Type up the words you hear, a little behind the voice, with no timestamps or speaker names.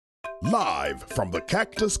live from the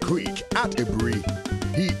Cactus Creek at Ibri.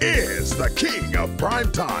 He is the king of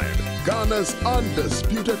prime time, Ghana's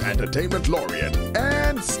undisputed entertainment laureate,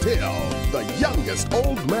 and still the youngest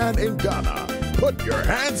old man in Ghana. Put your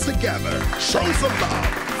hands together, show some love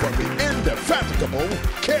for the indefatigable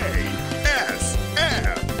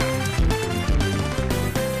KSM.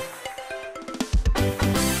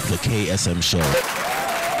 The KSM Show.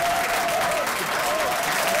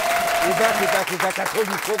 We're back. I told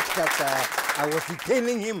you folks that I was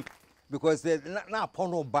detaining him because now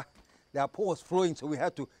the pole was flowing, so we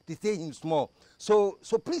had to detain him small. So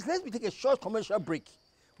please, let me take a short commercial break.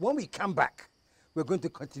 When we come back, we're going to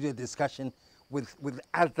continue the discussion with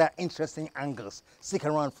other interesting angles. Stick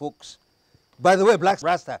around, folks. By the way, Blakk,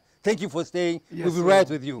 Rasta, thank you for staying. Yes, we'll be right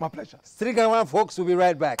with you. My pleasure. Stick around, folks. We'll be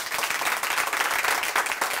right back.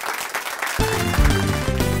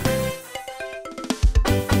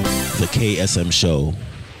 The KSM Show.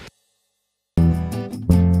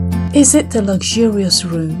 Is it the luxurious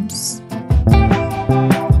rooms?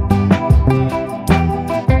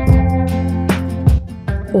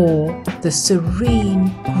 Or the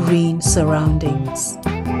serene green surroundings?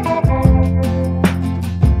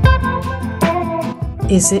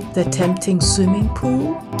 Is it the tempting swimming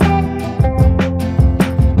pool?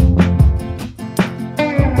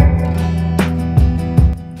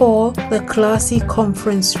 Or the classy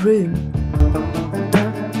conference room?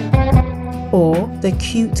 Or the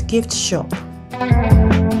cute gift shop?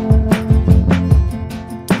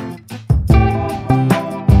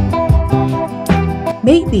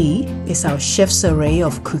 Maybe it's our chef's array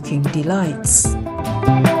of cooking delights.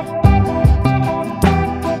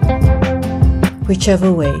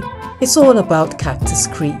 Whichever way, it's all about Cactus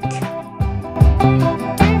Creek.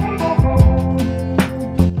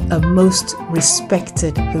 A most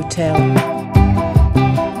respected hotel.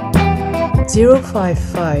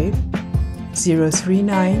 055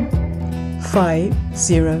 039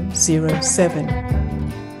 5007.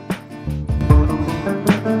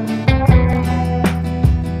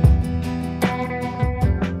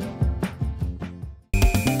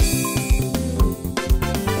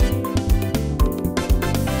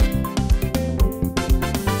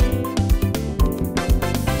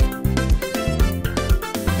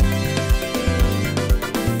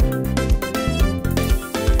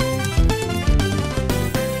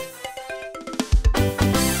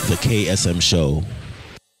 The KSM Show.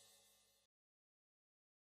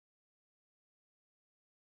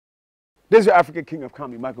 This is your African King of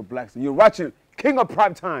Comedy, Michael Blakk. You're watching King of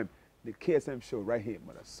Prime Time, the KSM Show right here,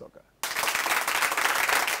 mother sucker.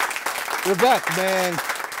 We're back, man.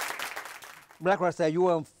 Blakk Rasta, you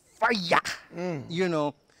were on fire. You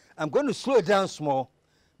know, I'm going to slow it down small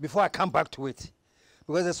before I come back to it.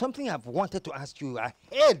 Because there's something I've wanted to ask you. I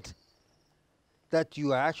heard that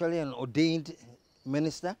you are actually an ordained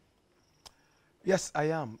minister. Yes, I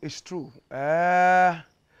am. It's true.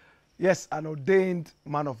 Yes, an ordained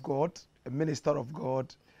man of God, a minister of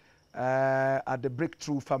God at the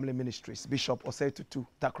Breakthrough Family Ministries, Bishop Osetutu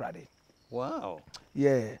Takrade. Wow.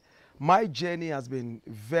 Yeah. My journey has been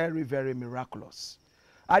very, very miraculous.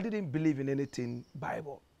 I didn't believe in anything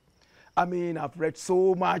Bible. I mean, I've read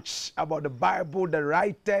so much about the Bible, the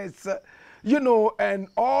writers, you know, and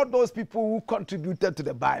all those people who contributed to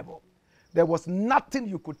the Bible. There was nothing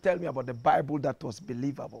you could tell me about the Bible that was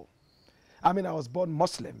believable. I mean, I was born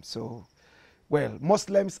Muslim, so, well,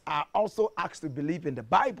 Muslims are also asked to believe in the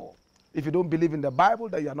Bible. If you don't believe in the Bible,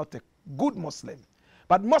 then you are not a good Muslim.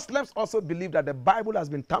 But Muslims also believe that the Bible has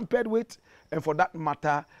been tampered with, and for that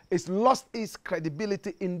matter, it's lost its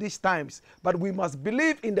credibility in these times. But we must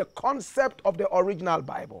believe in the concept of the original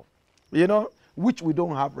Bible, you know, which we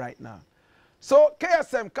don't have right now. So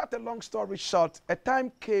KSM, cut a long story short, a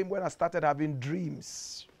time came when I started having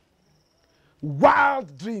dreams.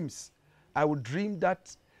 Wild dreams. I would dream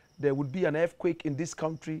that there would be an earthquake in this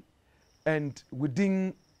country, and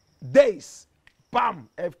within days, bam,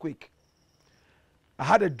 earthquake. I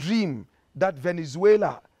had a dream that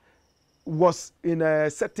Venezuela was in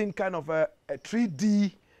a certain kind of a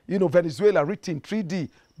 3D, you know, Venezuela written 3D,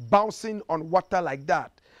 bouncing on water like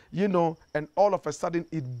that, you know, and all of a sudden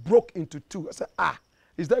it broke into two. I said,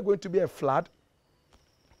 is there going to be a flood?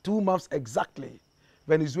 2 months exactly.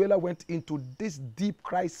 Venezuela went into this deep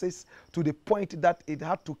crisis to the point that it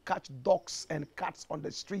had to catch dogs and cats on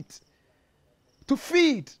the street to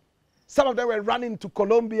feed. Some of them were running to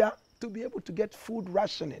Colombia to be able to get food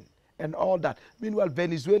rationing and all that. Meanwhile,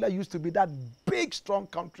 Venezuela used to be that big, strong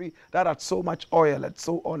country that had so much oil and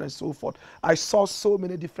so on and so forth. I saw so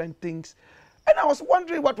many different things, and I was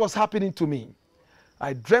wondering what was happening to me.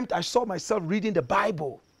 I dreamt I saw myself reading the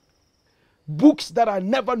Bible. books that I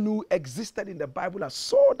never knew existed in the Bible. I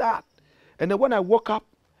saw that. And then when I woke up,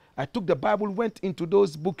 I took the Bible, went into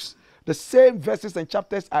those books, the same verses and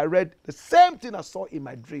chapters I read, the same thing I saw in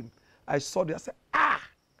my dream. I saw it. I said,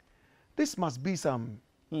 this must be some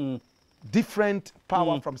different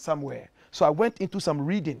power from somewhere. So I went into some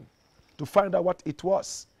reading to find out what it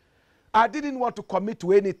was. I didn't want to commit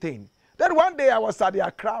to anything. Then one day I was at the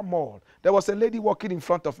Accra Mall. There was a lady walking in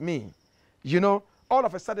front of me. You know, all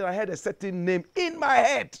of a sudden I heard a certain name in my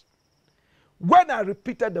head. When I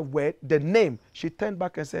repeated the word, the name, she turned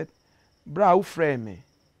back and said, "Bra, who frame me?"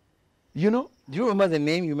 You know? Do you remember the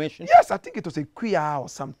name you mentioned? Yes, I think it was Equia or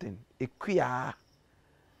something. Equia.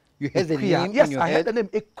 You heard the name Yes, in your I head? heard the name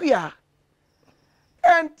Equia.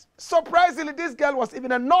 And surprisingly, this girl was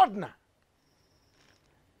even a Northerner.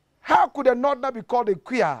 How could a Northerner be called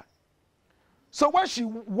Equia? So when she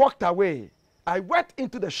walked away, I went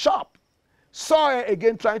into the shop, saw her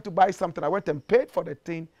again trying to buy something. I went and paid for the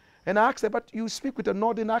thing. And I asked her, "But you speak with a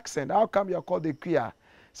Northern accent. How come you're called Equia?"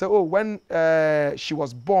 So, "Oh, when she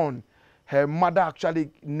was born, her mother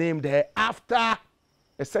actually named her after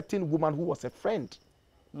a certain woman who was a friend.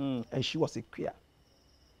 And she was Equia."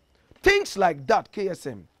 Things like that,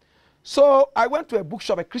 KSM. So I went to a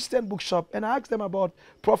bookshop, a Christian bookshop, and I asked them about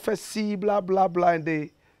prophecy, blah, blah, blah. And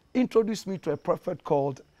they introduced me to a prophet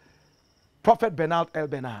called Prophet Bernard L.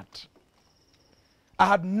 Bernard. I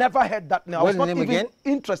had never heard that name. I was not even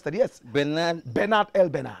interested. Yes. Bernard L.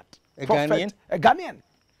 Bernard. A Ghanaian? A Ghanaian.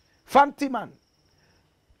 Fanti man.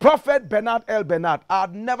 Prophet Bernard L. Bernard. I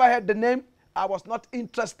had never heard the name. I was not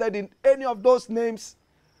interested in any of those names.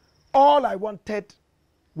 All I wanted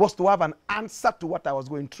was to have an answer to what I was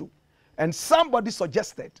going through. And somebody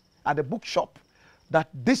suggested at the bookshop that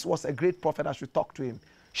this was a great prophet. I should talk to him.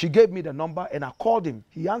 She gave me the number and I called him.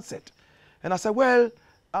 He answered. And I said, "Well,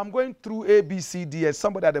 I'm going through A, B, C, D." And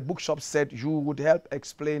somebody at the bookshop said, "You would help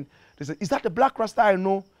explain." They said, "Is that the Blakk Rasta I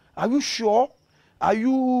know? Are you sure? Are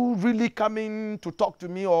you really coming to talk to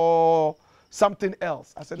me or something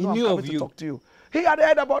else?" I said, "No, I'm coming to talk to you." He had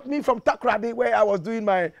heard about me from Takrady, where I was doing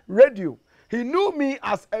my radio. He knew me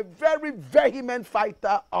as a very vehement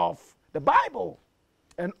fighter of the Bible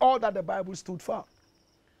and all that the Bible stood for.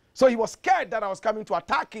 So he was scared that I was coming to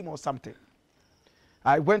attack him or something.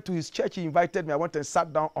 I went to his church. He invited me. I went and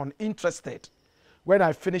sat down uninterested. When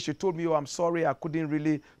I finished, he told me, "Oh, I'm sorry, I couldn't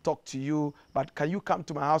really talk to you, but can you come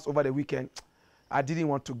to my house over the weekend?" I didn't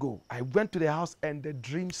want to go. I went to the house and the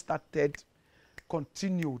dream started,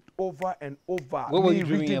 continued over and over. What were you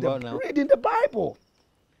dreaming about now? Reading the Bible.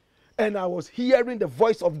 And I was hearing the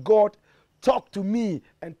voice of God talk to me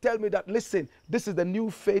and tell me that, "Listen, this is the new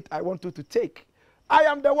faith I want you to take." I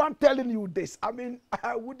am the one telling you this. I mean,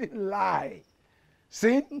 I wouldn't lie.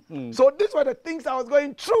 See? So these were the things I was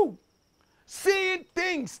going through. Seeing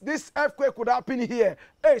things. This earthquake would happen here.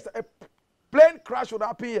 Hey, a plane crash would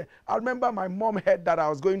happen here. I remember my mom heard that I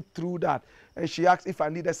was going through that. And she asked if I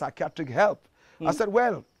needed psychiatric help. I said,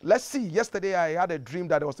 "Well, let's see. Yesterday I had a dream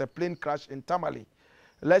that there was a plane crash in Tamale.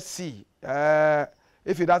 Let's see.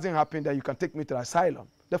 If it doesn't happen, then you can take me to the asylum."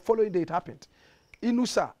 The following day it happened.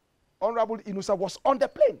 Inusa, Honorable Inusa, was on the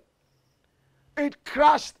plane. It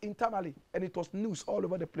crashed in Tamale, and it was news all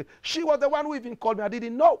over the place. She was the one who even called me. I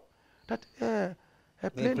didn't know that her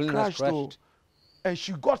plane crashed. And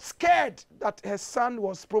she got scared that her son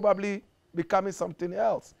was probably becoming something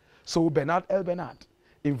else. So Bernard L. Bernard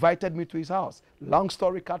invited me to his house. Long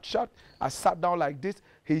story cut short, I sat down like this.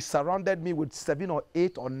 He surrounded me with 7 or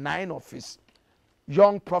 8 or 9 of his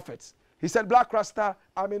young prophets. He said, "Blakk Rasta,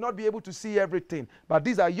 I may not be able to see everything, but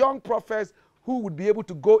these are young prophets who would be able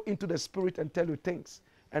to go into the spirit and tell you things."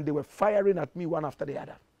 And they were firing at me one after the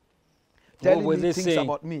other, telling me things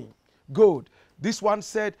about me. Good. This one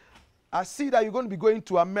said, "I see that you're going to be going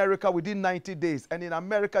to America within 90 days. And in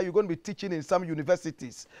America, you're going to be teaching in some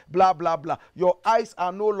universities. Blah, blah, blah. Your eyes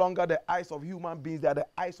are no longer the eyes of human beings. They are the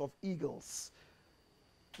eyes of eagles."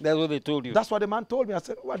 That's what they told you? That's what the man told me. I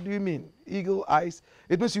said, "What do you mean? Eagle eyes?"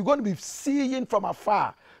 It means you're going to be seeing from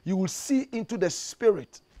afar. You will see into the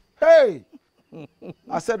spirit. Hey!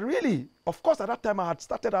 I said, "Really?" Of course, at that time, I had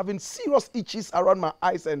started having serious itches around my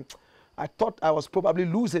eyes, and I thought I was probably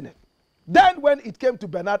losing it. Then when it came to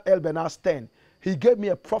Bernard L. Bernard's turn, he gave me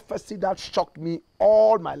a prophecy that shocked me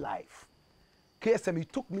all my life. KSM, he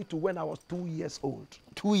took me to when I was 2 years old.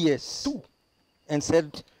 2 years? 2. And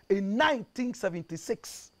said? In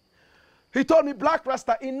 1976. He told me, "Blakk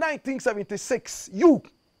Rasta, in 1976,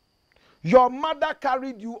 your mother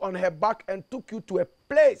carried you on her back and took you to a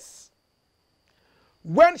place.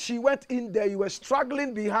 When she went in there, you were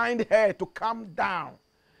struggling behind her to come down.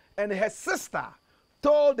 And her sister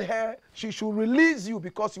told her she should release you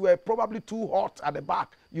because you were probably too hot at the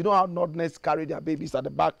back. You know how nurses carry their babies at the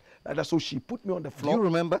back. And so she put me on the floor. Do you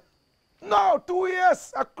remember? No, 2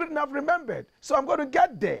 years. I couldn't have remembered. So I'm going to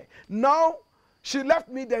get there. Now, she left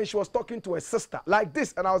me there and she was talking to her sister like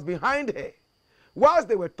this, and I was behind her. Whilst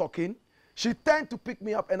they were talking, she turned to pick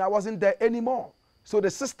me up and I wasn't there anymore. So the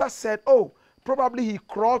sister said, oh, probably he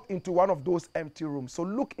crawled into one of those empty rooms. So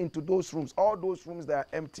look into those rooms, all those rooms that are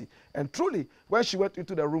empty. And truly, when she went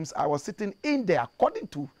into the rooms, I was sitting in there, according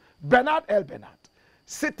to Bernard L. Bernard,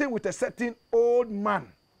 sitting with a certain old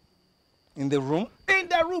man. In the room? In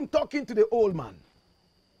the room, talking to the old man.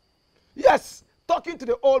 Yes, talking to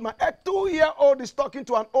the old man. A 2-year-old is talking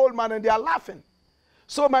to an old man and they are laughing.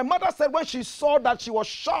 So my mother said when she saw that, she was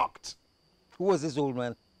shocked. Who was this old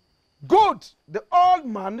man? Good. The old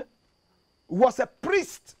man was a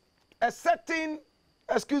priest, a certain,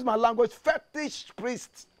 excuse my language, fetish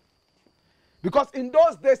priest. Because in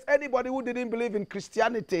those days, anybody who didn't believe in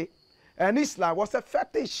Christianity and Islam was a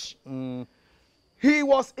fetish. He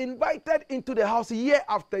was invited into the house year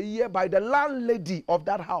after year by the landlady of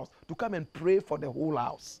that house to come and pray for the whole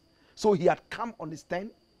house. So he had come on his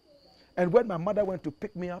tent. And when my mother went to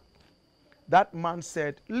pick me up, that man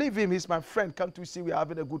said, leave him, he's my friend. Can't you see we're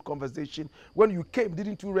having a good conversation? When you came,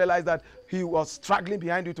 didn't you realize that he was struggling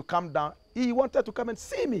behind you to come down? He wanted to come and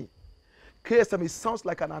see me. KSM, it sounds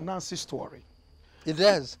like an Anansi story. It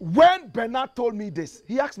does. When Bernard told me this,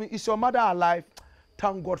 he asked me, is your mother alive?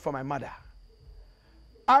 Thank God for my mother.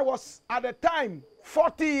 I was, at the time,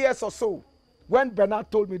 40 years or so, when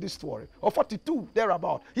Bernard told me this story. Or 42,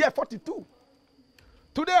 thereabout. Yeah, 42.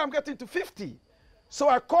 Today I'm getting to 50. So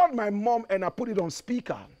I called my mom and I put it on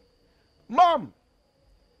speaker. Mom,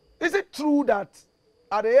 is it true that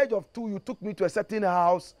at the age of 2 you took me to a certain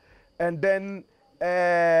house and then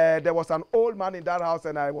there was an old man in that house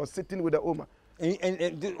and I was sitting with the old man? And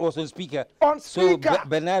it was on speaker. On speaker. So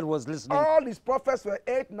Bernard was listening. All his prophets were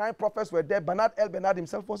 8, 9 prophets were there. Bernard L. Bernard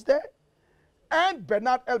himself was there. And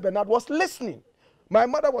Bernard L. Bernard was listening. My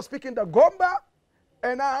mother was speaking the Gomba.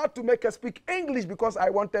 And I had to make her speak English because I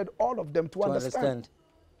wanted all of them to understand.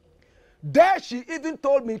 There she even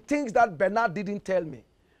told me things that Bernard didn't tell me.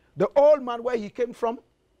 The old man, where he came from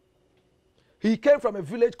a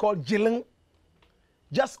village called Jilin,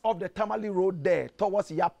 just off the Tamale Road there, towards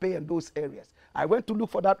Yape and those areas. I went to look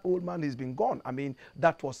for that old man. He's been gone. I mean,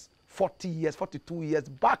 that was 40 years, 42 years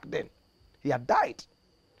back then. He had died.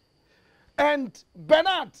 And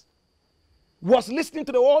Bernard was listening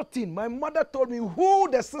to the whole thing. My mother told me who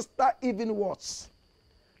the sister even was.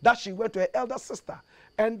 That she went to her elder sister.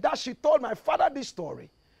 And that she told my father this story.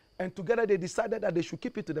 And together they decided that they should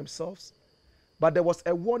keep it to themselves. But there was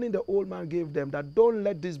a warning the old man gave them that don't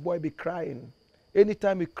let this boy be crying.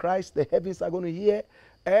 Anytime he cries, the heavens are going to hear.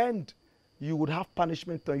 And you would have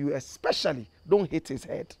punishment on you. Especially, don't hit his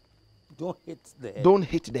head. Don't hit the head. Don't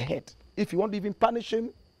hit the head. If you want to even punish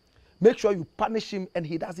him, make sure you punish him and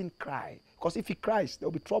he doesn't cry. Because if he cries, there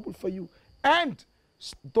will be trouble for you. And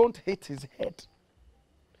don't hit his head.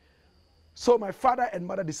 So my father and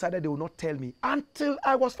mother decided they would not tell me until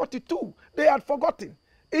I was 42. They had forgotten.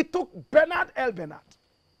 It took Bernard L. Bernard.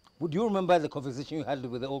 Would you remember the conversation you had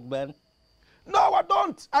with the old man? No, I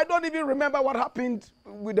don't. I don't even remember what happened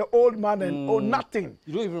with the old man and nothing.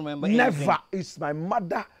 You don't even remember Never. anything? It's my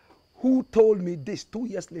mother who told me this. 2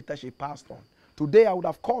 years later, she passed on. Today, I would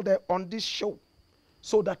have called her on this show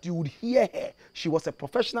so that you would hear her. She was a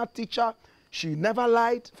professional teacher. She never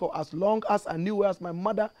lied for as long as I knew her as my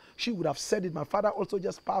mother. She would have said it. My father also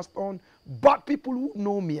just passed on. But people who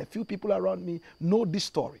know me, a few people around me, know this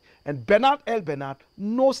story. And Bernard L. Bernard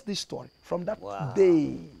knows this story. From that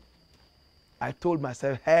day, I told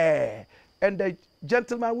myself, hey. And the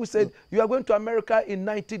gentleman who said, you are going to America in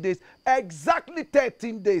 90 days. Exactly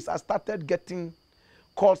 13 days, I started getting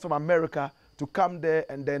calls from America to come there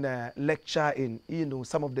and then lecture in,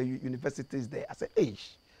 some of the universities there. I said, hey,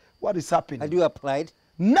 what is happening? Had you applied?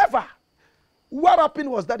 Never. What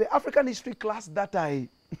happened was that the African history class that I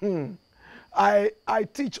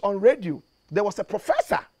teach on radio, there was a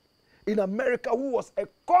professor in America who was a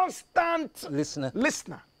constant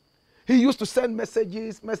listener. He used to send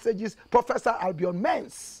messages. Professor Albion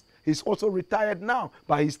Mens. He's also retired now,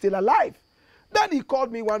 but he's still alive. Then he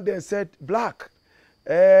called me one day and said, Blakk,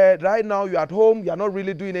 right now you're at home, you're not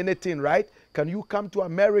really doing anything, right? Can you come to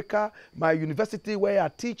America? My university where I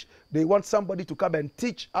teach, they want somebody to come and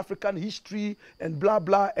teach African history and blah,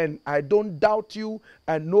 blah, and I don't doubt you.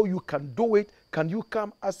 I know you can do it. Can you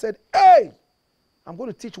come? I said, hey, I'm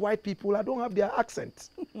going to teach white people. I don't have their accent.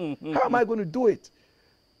 How am I going to do it?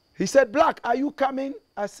 He said, Blakk, are you coming?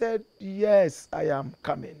 I said, yes, I am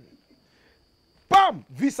coming. Bam! bam,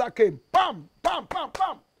 visa came, bam, bam, bam,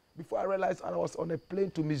 bam. Before I realized I was on a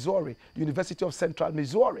plane to Missouri, University of Central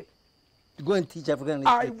Missouri. To go and teach African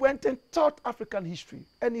history. I went and taught African history,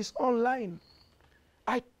 and it's online.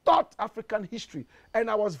 I taught African history, and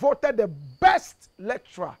I was voted the best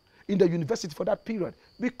lecturer in the university for that period,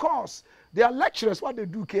 because their lecturers, what they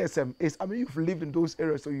do, KSM, is, I mean, you've lived in those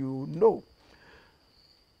areas, so you know.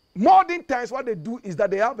 Modern times, what they do is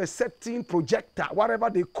that they have a certain projector, whatever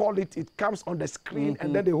they call it, it comes on the screen,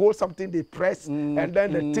 and then they hold something, they press, and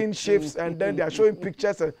then the thing shifts, and then they are showing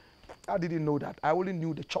pictures. And I didn't know that. I only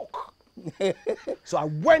knew the chalk. So I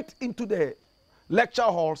went into the lecture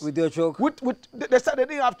halls. With your chalk? They said they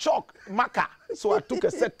didn't have chalk, marker. So I took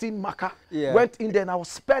a certain marker, went in there, and I was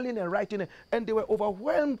spelling and writing, and they were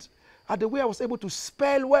overwhelmed at the way I was able to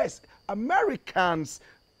spell words. Americans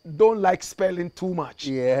don't like spelling too much.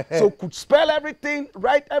 So could spell everything,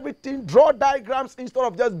 write everything, draw diagrams instead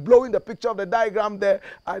of just blowing the picture of the diagram there.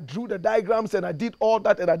 I drew the diagrams and I did all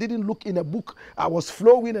that, and I didn't look in a book. I was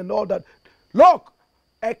flowing and all that. Look,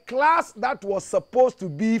 a class that was supposed to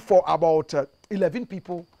be for about 11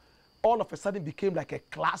 people, all of a sudden became like a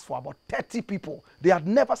class for about 30 people. They had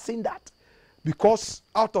never seen that, because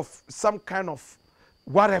out of some kind of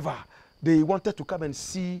whatever, they wanted to come and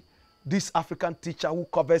see this African teacher who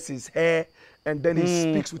covers his hair, and then he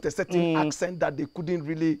speaks with a certain accent that they couldn't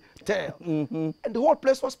really tell. And the whole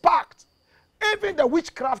place was packed. Even the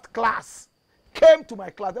witchcraft class came to my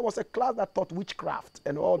class. There was a class that taught witchcraft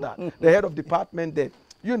and all that. The head of department there,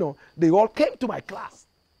 you know, they all came to my class.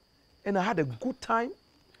 And I had a good time.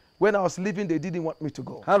 When I was leaving, they didn't want me to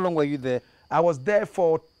go. How long were you there? I was there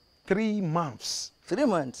for 3 months. 3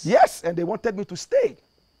 months? Yes, and they wanted me to stay.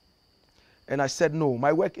 And I said no.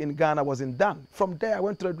 My work in Ghana wasn't done. From there, I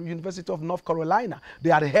went to the University of North Carolina. They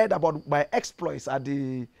had heard about my exploits at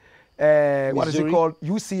the, what is it called?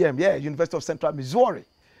 UCM, yeah, University of Central Missouri.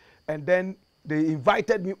 And then they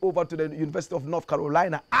invited me over to the University of North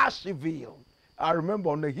Carolina, Asheville. I remember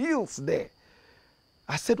on the hills there.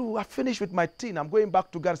 I said, oh, I finished with my thing. I'm going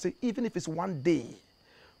back to Ghana. I said, even if it's one day,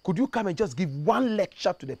 could you come and just give one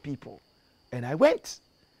lecture to the people? And I went.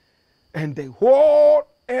 And the whole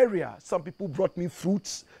area, some people brought me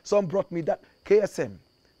fruits, some brought me that. KSM,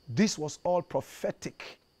 this was all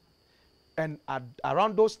prophetic. And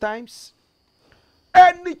around those times,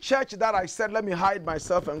 any church that I said, let me hide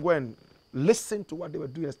myself and go and listen to what they were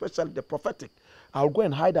doing, especially the prophetic, I'll go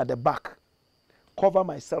and hide at the back, cover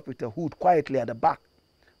myself with a hood quietly at the back.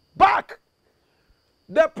 Back!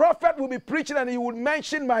 The prophet will be preaching and he would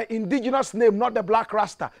mention my indigenous name, not the Blakk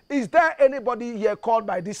Rasta. Is there anybody here called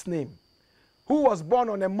by this name who was born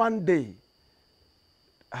on a Monday?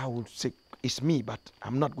 I would say, it's me, but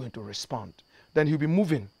I'm not going to respond. Then he'll be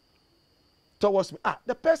moving towards me. Ah,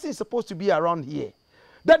 the person is supposed to be around here.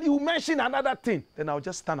 Then he will mention another thing. Then I'll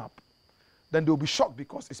just stand up. Then they'll be shocked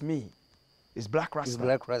because it's me. It's Blakk Rasta. It's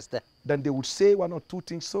Blakk Rasta. Then they would say 1 or 2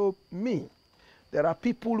 things. So me. There are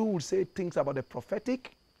people who would say things about the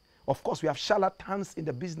prophetic. Of course, we have charlatans in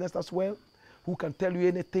the business as well who can tell you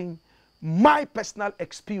anything. My personal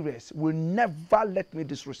experience will never let me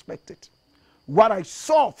disrespect it. What I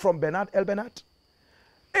saw from Bernard Elbernard,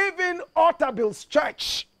 even Otterville's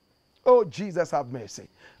church. Oh, Jesus have mercy.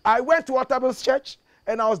 I went to Otterville's church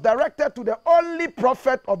and I was directed to the only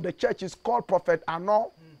prophet of the church. Is called Prophet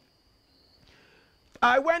Arnaud.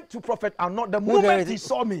 I went to Prophet Arnaud the moment he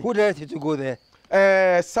saw me. Who directed you to go there?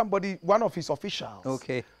 Somebody, one of his officials,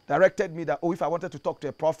 okay, directed me that, oh, if I wanted to talk to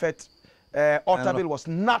a prophet, Otterville was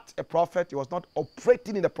not a prophet. He was not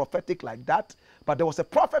operating in the prophetic like that. But there was a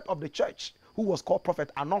prophet of the church who was called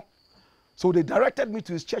Prophet Arnaud. So they directed me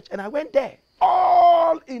to his church and I went there,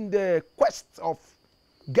 all in the quest of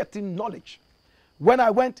getting knowledge. When I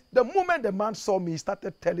went, the moment the man saw me, he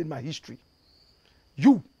started telling my history.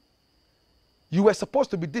 You were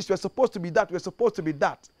supposed to be this, you were supposed to be that, you were supposed to be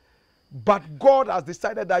that. But God has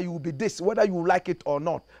decided that you will be this, whether you like it or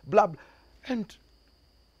not. Blah, blah. And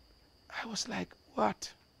I was like,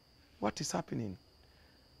 what? What is happening?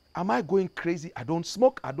 Am I going crazy? I don't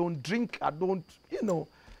smoke, I don't drink, I don't, you know.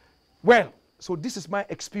 Well, so this is my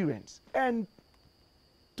experience. And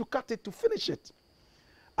to cut it, to finish it,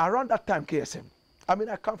 around that time, KSM, I mean,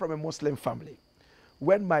 I come from a Muslim family.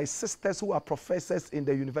 When my sisters who are professors in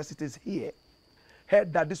the universities here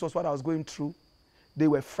heard that this was what I was going through, they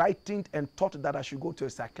were frightened and thought that I should go to a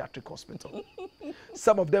psychiatric hospital.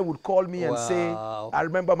 Some of them would call me and say, I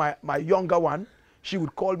remember my younger one, she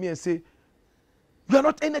would call me and say, you are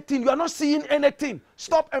not anything, you are not seeing anything.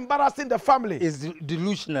 Stop embarrassing the family. It's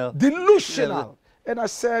delusional. Delusional. And I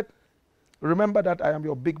said, remember that I am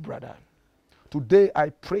your big brother. Today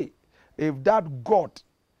I pray, if that God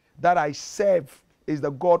that I serve is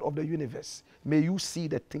the God of the universe. May you see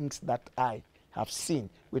the things that I have seen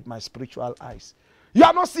with my spiritual eyes. You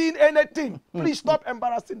have not seen anything. Please stop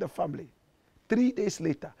embarrassing the family. 3 days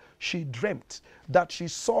later, she dreamt that she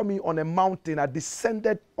saw me on a mountain. I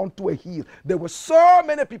descended onto a hill. There were so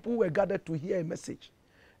many people who were gathered to hear a message.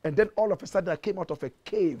 And then all of a sudden, I came out of a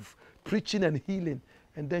cave preaching and healing.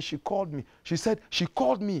 And then she called me. She said, she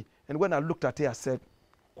called me. And when I looked at her, I said,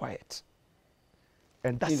 quiet.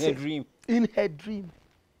 And that's in her dream. In her dream.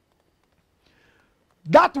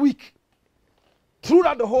 That week,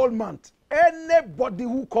 throughout the whole month, anybody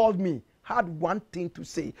who called me had one thing to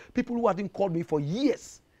say. People who hadn't called me for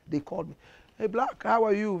years, they called me. Hey, Blakk, how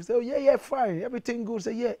are you? Say, oh, yeah, fine. Everything good.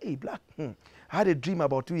 Say, yeah, hey, Blakk, I had a dream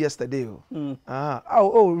about you yesterday.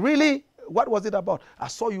 Oh, really? What was it about? I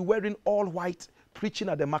saw you wearing all white, preaching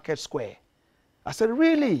at the market square. I said,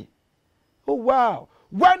 really? Oh, wow.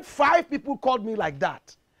 When 5 people called me like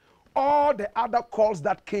that, all the other calls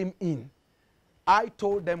that came in, I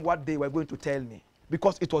told them what they were going to tell me.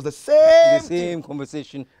 Because it was the same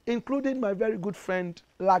conversation. Including my very good friend,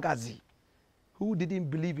 Lagazi, who didn't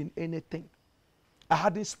believe in anything. I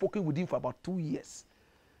hadn't spoken with him for about 2 years.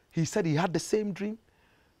 He said he had the same dream.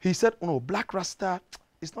 He said, oh no, Blakk Rasta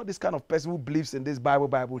is not this kind of person who believes in this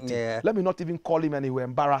Bible thing. Yeah. Let me not even call him and he will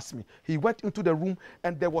embarrass me. He went into the room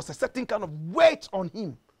and there was a certain kind of weight on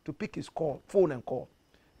him to pick his phone and call.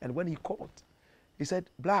 And when he called, he said,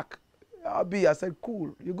 Blakk, I'll be. I said,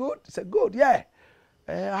 cool. You good? He said, good, yeah.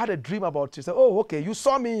 I had a dream about you. He said, oh, okay. You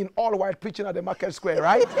saw me in all white preaching at the market square,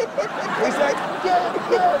 right? He said,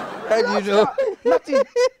 yeah. How do you know? Nothing.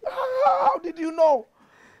 How did you know?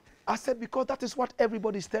 I said, because that is what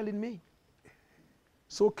everybody's telling me.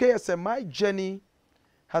 So KSM, my journey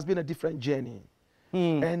has been a different journey.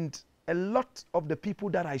 And a lot of the people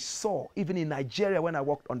that I saw, even in Nigeria when I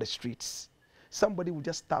walked on the streets, somebody would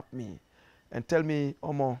just stop me and tell me,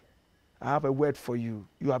 Omo, I have a word for you.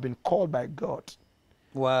 You have been called by God.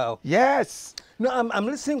 Wow. Yes. No, I'm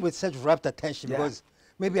listening with such rapt attention because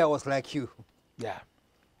maybe I was like you. Yeah.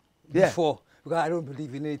 Before. Because I don't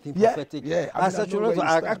believe in anything Yeah. prophetic. Yeah. I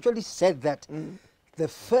actually said that the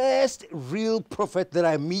first real prophet that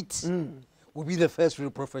I meet will be the first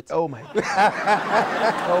real prophet. Oh my God.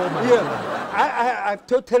 Oh my God. I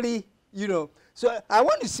totally, you know. So I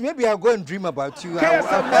want to see, maybe I'll go and dream about you.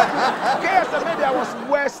 KSM, maybe I was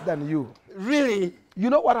worse than you. Really? You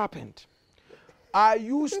know what happened? I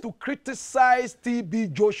used to criticize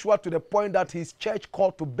TB Joshua to the point that his church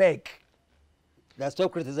called to beg. That's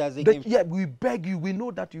stop criticizing him. Yeah, we beg you. We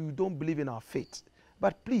know that you don't believe in our faith.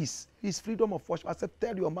 But please, his freedom of worship. I said,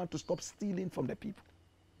 tell your man to stop stealing from the people.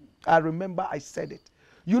 I remember I said it.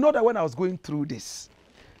 You know that when I was going through this,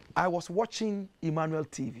 I was watching Emmanuel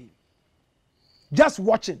TV. Just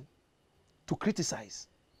watching to criticize.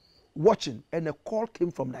 Watching. And a call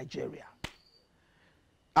came from Nigeria.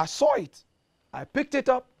 I saw it. I picked it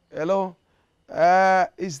up. Hello.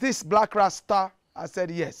 Is this Blakk Rasta? I said,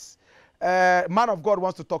 yes. Man of God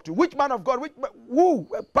wants to talk to you. Which man of God? Who?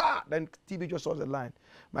 Then TB Joshua was the line.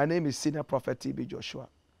 My name is Senior Prophet TB Joshua.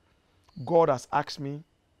 God has asked me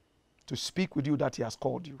to speak with you that he has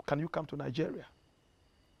called you. Can you come to Nigeria?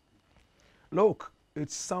 Look, it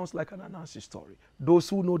sounds like an Anansi story. Those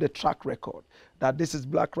who know the track record, that this is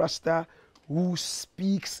Blakk Rasta who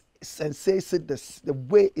speaks and says it the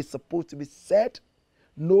way it's supposed to be said,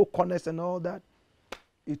 no corners and all that,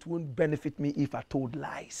 it won't benefit me if I told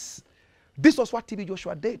lies. This was what TB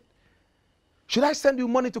Joshua did. Should I send you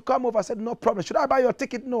money to come over? I said, no problem. Should I buy your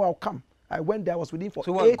ticket? No, I'll come. I went there. I was with him for 8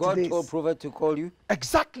 days. So what, God told Prophet to call you?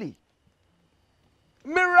 Exactly.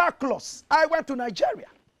 Miraculous. I went to Nigeria.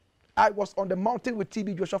 I was on the mountain with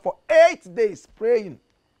TB Joshua for 8 days praying.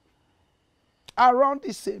 Around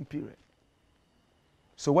the same period.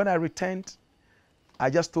 So when I returned, I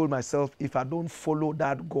just told myself, if I don't follow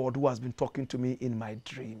that God who has been talking to me in my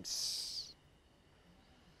dreams,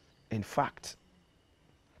 in fact,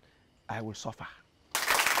 I will suffer.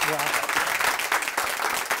 Wow.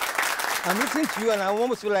 I'm listening to you and I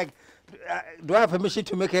almost feel like, do I have permission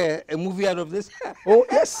to make a movie out of this? Oh,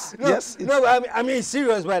 yes. No, yes. No, I mean,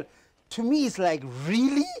 serious, but to me, it's like,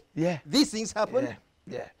 really? Yeah. These things happen? Yeah.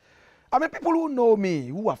 Yeah. I mean, people who know me,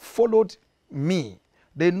 who have followed me,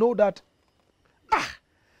 they know that,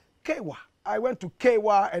 Kewa. I went to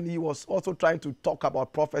Kewa and he was also trying to talk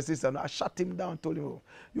about prophecies and I shut him down, told him, oh,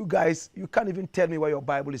 you guys, you can't even tell me where your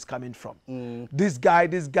Bible is coming from. This guy,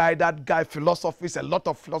 that guy, philosophies, a lot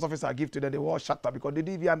of philosophies I give to them, they were all shut up because they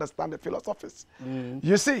didn't even understand the philosophies.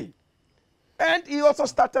 You see? And he also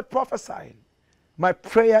started prophesying. My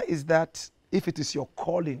prayer is that if it is your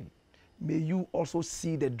calling, may you also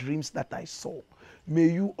see the dreams that I saw. may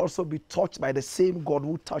you also be touched by the same God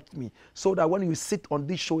who touched me. So that when you sit on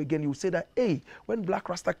this show again, you say that, hey, when Blakk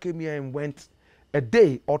Rasta came here and went, a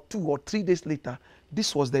day or 2 or 3 days later,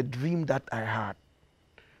 this was the dream that I had.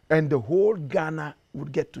 And the whole Ghana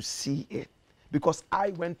would get to see it. Because I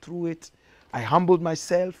went through it, I humbled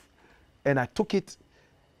myself, and I took it.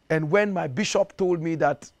 And when my bishop told me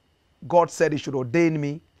that God said he should ordain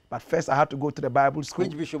me, but first I had to go to the Bible school.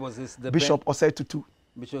 Which bishop was this? The Bishop Osetutu.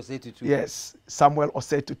 Bishop Osetutu. Yes, Samuel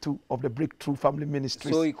Osetutu of the Breakthrough Family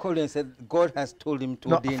Ministries. So he called and said God has told him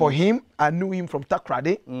to ordain for him. him, I knew him from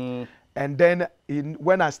Takrade. And then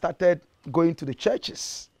when I started going to the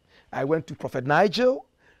churches, I went to Prophet Nigel,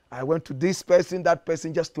 I went to this person, that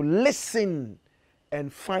person, just to listen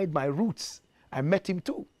and find my roots. I met him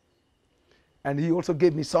too. And he also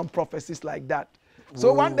gave me some prophecies like that.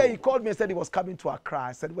 So one day he called me and said he was coming to Accra.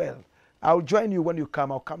 I said, well, I'll join you when you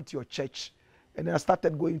come. I'll come to your church. And then I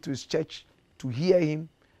started going to his church to hear him.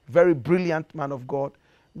 Very brilliant man of God.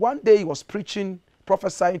 One day he was preaching,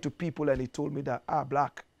 prophesying to people, and he told me that,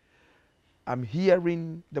 Blakk, I'm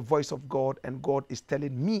hearing the voice of God, and God is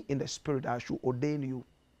telling me in the spirit I should ordain you.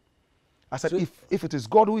 I said, so if it is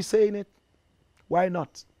God who is saying it, why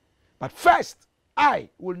not? But first, I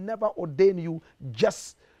will never ordain you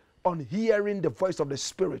just on hearing the voice of the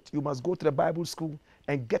Spirit. You must go to the Bible school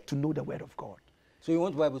and get to know the Word of God. So you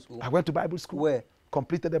went to Bible school? I went to Bible school. Where?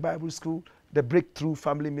 Completed the Bible school, the Breakthrough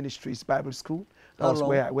Family Ministries Bible school. That How was long?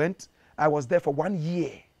 where I went. I was there for 1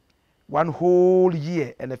 year, 1 whole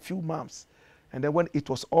year and a few months. And then when it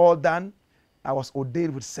was all done, I was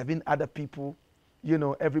ordained with 7 other people. You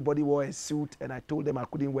know, everybody wore a suit, and I told them I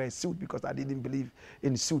couldn't wear a suit because I didn't believe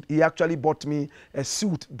in suit. He actually bought me a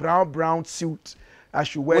suit, brown suit. I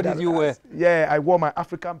should wear What that. did you wear? Yeah, I wore my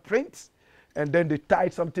African print, and then they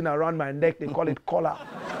tied something around my neck. They call it collar,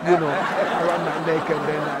 you know, around my neck, and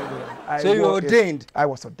then I So you were ordained? I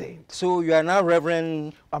was ordained. So you are now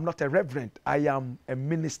Reverend? I'm not a reverend. I am a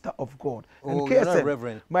minister of God. Oh, And you're not a KSM,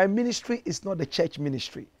 reverend. my ministry is not the church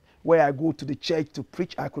ministry where I go to the church to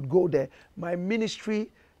preach. I could go there. My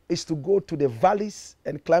ministry is to go to the valleys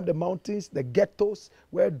and climb the mountains, the ghettos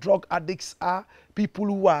where drug addicts are, people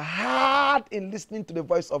who are hard in listening to the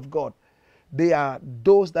voice of God. They are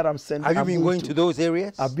those that I'm sending. Have you been going to those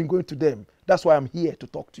areas? I've been going to them. That's why I'm here to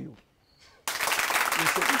talk to you.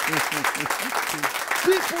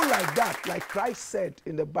 People like that, like Christ said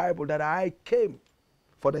in the Bible, that I came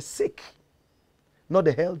for the sick, not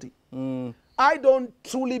the healthy. I don't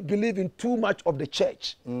truly believe in too much of the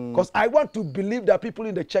church because I want to believe that people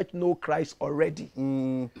in the church know Christ already.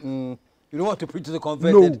 You don't want to preach to the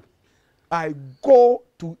converted? No. I go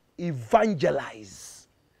to evangelize.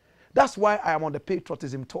 That's why I am on the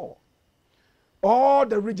patriotism tour. All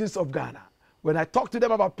the regions of Ghana. When I talk to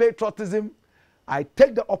them about patriotism, I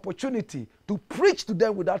take the opportunity to preach to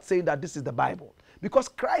them without saying that this is the Bible. Because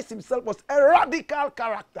Christ himself was a radical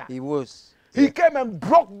character. He was. He came and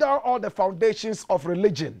broke down all the foundations of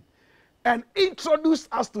religion and introduced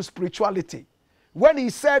us to spirituality. When he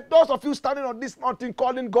said, those of you standing on this mountain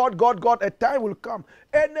calling God, God, God, a time will come.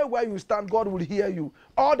 Anywhere you stand, God will hear you.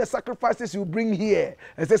 All the sacrifices you bring here,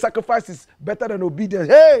 and say sacrifice is better than obedience.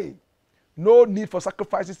 Hey, no need for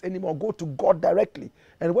sacrifices anymore. Go to God directly.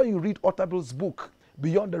 And when you read Otable's book,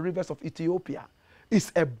 Beyond the Rivers of Ethiopia,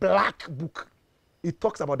 it's a black book. It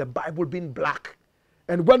talks about the Bible being black.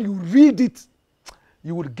 And when you read it,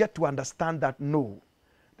 you will get to understand that no,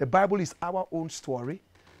 the Bible is our own story.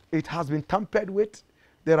 It has been tampered with.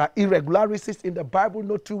 There are irregularities in the Bible,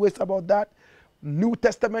 no two ways about that. New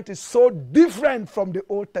Testament is so different from the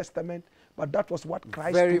Old Testament, but that was what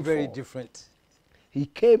Christ Very, stood very for. different. He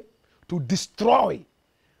came to destroy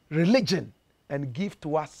religion and give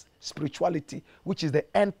to us spirituality, which is the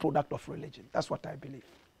end product of religion. That's what I believe.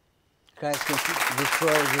 Christ can destroy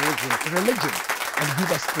religion. Religion and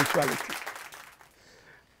give us spirituality.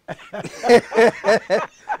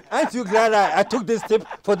 Aren't you glad I took this tip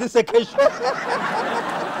for this occasion?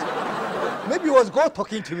 Maybe it was God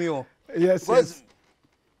talking to me. Yes, Because yes.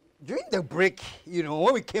 during the break, you know,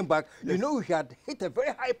 when we came back, you know, we had hit a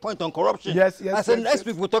very high point on corruption. Yes, yes, I said, yes, next yes.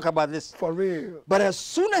 week we'll talk about this. For real. But as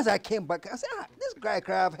soon as I came back, I said, this guy,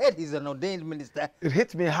 I've heard he's an ordained minister. It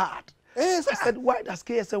hit me hard. Yes, I said, why does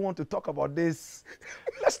KSM want to talk about this?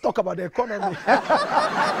 Let's talk about the economy.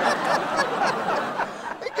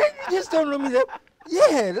 You just don't know me that.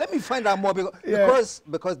 Yeah, let me find out more because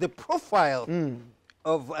the profile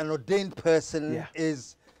of an ordained person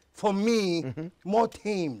is, for me, more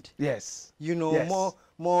tamed. Yes. You know, Yes.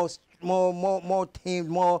 more tamed,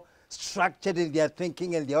 more structured in their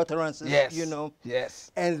thinking and their utterances. Yes. You know.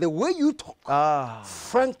 Yes. And the way you talk,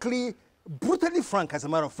 frankly, brutally frank, as a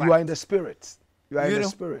matter of fact. You are in the spirit. You are in the know,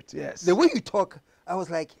 spirit, yes. The way you talk, I was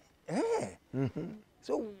like, eh.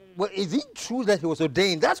 So, well, is it true that he was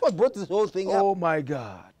ordained? That's what brought this whole thing up. Oh my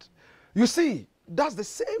God. You see, that's the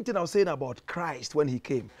same thing I was saying about Christ when he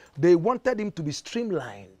came. They wanted him to be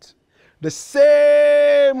streamlined. The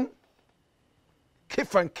same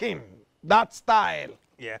Kif and Kim, that style.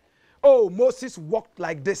 Yeah. Oh, Moses walked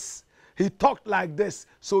like this. He talked like this.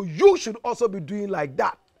 So you should also be doing like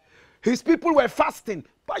that. His people were fasting,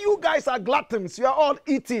 but you guys are gluttons. You are all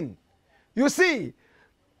eating. You see,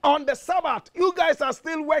 on the Sabbath, you guys are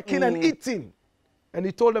still working and eating. And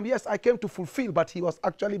he told them, yes, I came to fulfill, but he was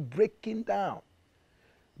actually breaking down.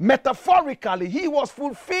 Metaphorically, he was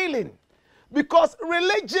fulfilling. Because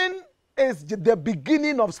religion is the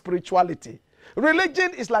beginning of spirituality.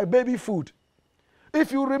 Religion is like baby food.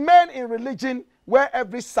 If you remain in religion where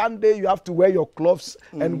every Sunday you have to wear your clothes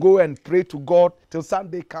and go and pray to God till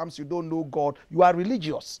Sunday comes, you don't know God, you are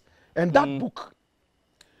religious. And that book,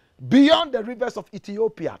 Beyond the Rivers of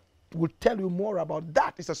Ethiopia, will tell you more about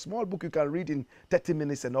that. It's a small book you can read in 30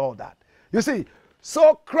 minutes and all that. You see,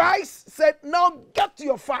 so Christ said, now get to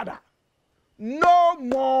your Father. No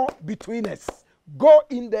more between us. Go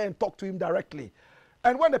in there and talk to him directly.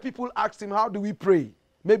 And when the people asked him, how do we pray?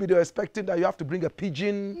 Maybe they're expecting that you have to bring a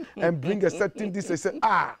pigeon and bring a certain this. They say,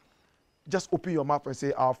 just open your mouth and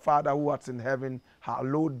say, our Father who art in heaven,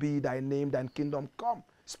 hallowed be thy name, thy kingdom come.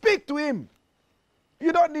 Speak to him.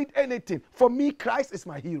 You don't need anything. For me, Christ is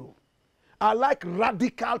my hero. I like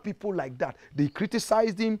radical people like that. They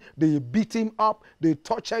criticized him, they beat him up, they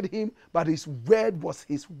tortured him, but his word was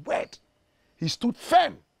his word. He stood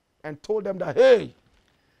firm and told them that, hey,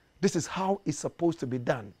 this is how it's supposed to be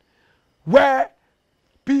done. Where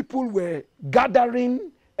people were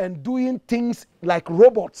gathering and doing things like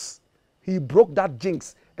robots, he broke that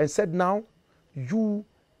jinx and said, now you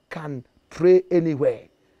can pray anywhere.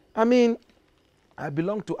 I mean, I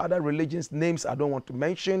belong to other religions, names I don't want to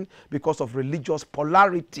mention because of religious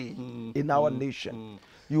polarity in our nation.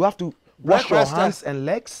 You have to wash your hands and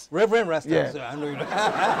legs. Reverend Rasta. Yeah. So I know you know.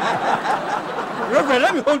 Reverend,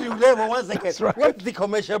 let me hold you there for 1 second. That's right. What's the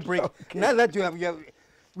commercial break? Okay. Now that you have,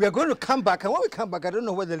 we are going to come back, and when we come back, I don't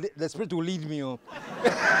know where the Spirit will lead me on.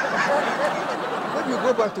 Maybe we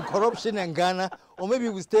go back to corruption and Ghana, or maybe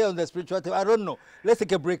we stay on the spiritual thing. I don't know. Let's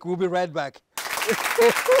take a break. We'll be right back.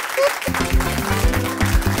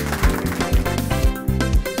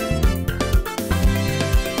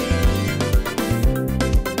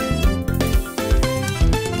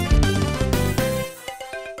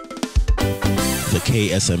 The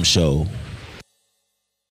KSM Show.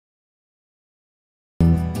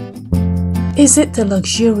 Is it the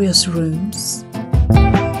luxurious rooms?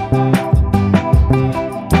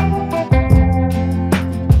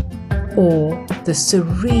 Or the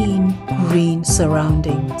serene green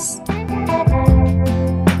surroundings?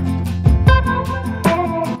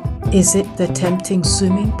 Is it the tempting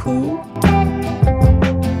swimming pool?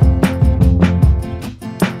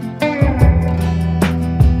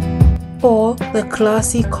 Or the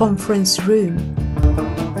classy conference room?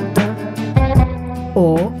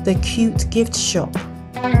 Or the cute gift shop?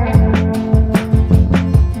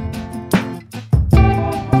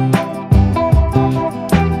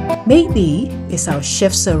 Maybe it's our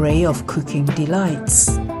chef's array of cooking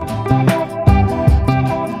delights.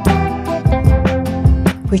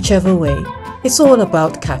 Whichever way, it's all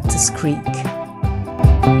about Cactus Creek.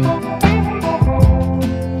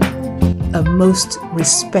 A most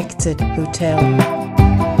respected hotel.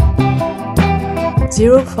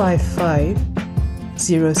 055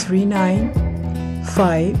 039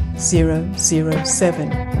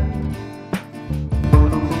 5007.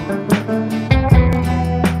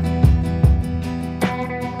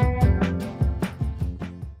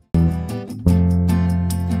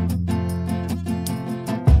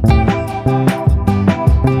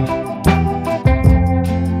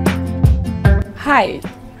 Hi,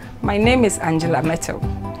 my name is Angela Metal,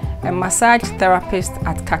 a massage therapist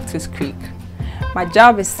at Cactus Creek. My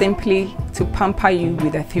job is simply to pamper you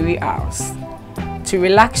with the 3 R's, to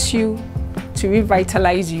relax you, to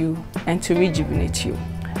revitalize you, and to rejuvenate you.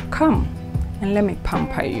 Come and let me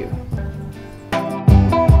pamper you.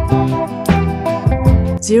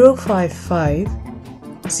 055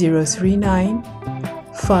 039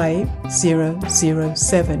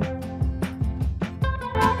 5007.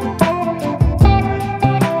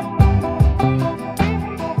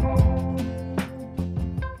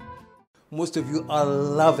 Most of you are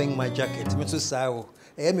loving my jacket. Mr. Sao,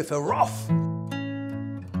 I am if a rough.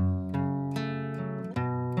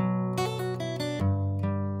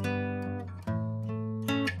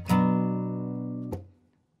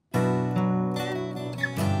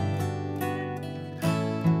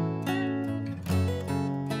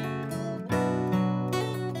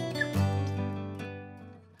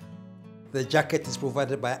 The jacket is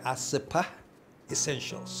provided by KSM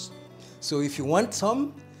Essentials. So if you want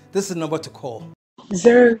some, this is the number to call.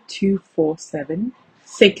 0247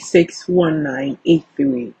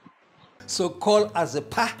 661983. So call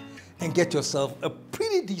KSM and get yourself a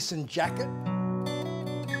pretty decent jacket.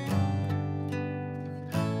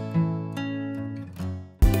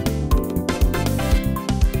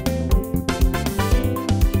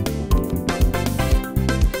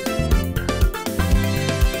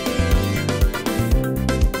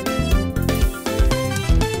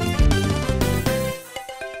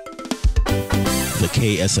 The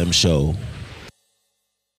KSM Show.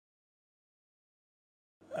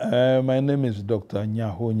 My name is Dr.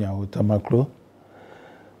 Nyaho Tamaklo.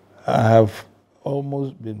 I have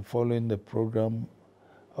almost been following the program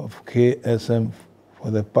of KSM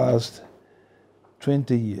for the past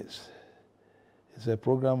 20 years. It's a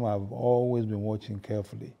program I've always been watching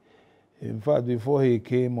carefully. In fact, before he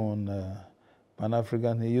came on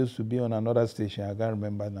Pan-African, he used to be on another station, I can't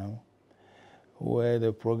remember now, where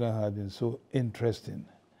the program had been so interesting.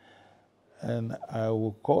 And I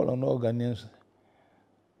will call on all Ghanaians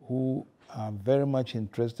who are very much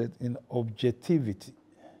interested in objectivity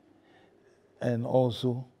and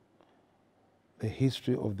also the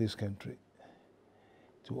history of this country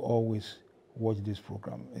to always watch this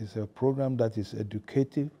program. It's a program that is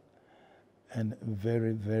educative and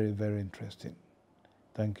very, very, very interesting.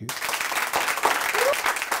 Thank you.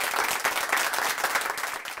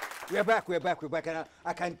 We're back. And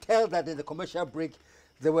I can tell that in the commercial break,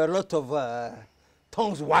 there were a lot of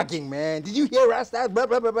tongues wagging, man. Did you hear Rasta? Blah,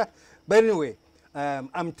 blah, blah, blah. But anyway,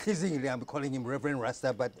 I'm teasing him. I'm calling him Reverend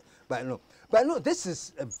Rasta, but no. But no, this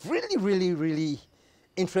is a really, really, really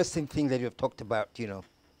interesting thing that you have talked about, you know.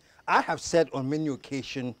 I have said on many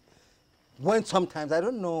occasions, when sometimes, I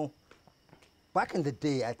don't know, back in the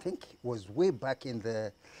day, I think it was way back in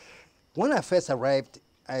the, when I first arrived,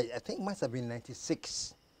 I think it must have been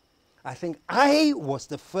 96. I think I was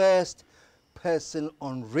the first person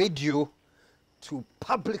on radio to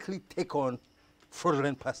publicly take on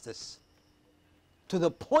fraudulent pastors. To the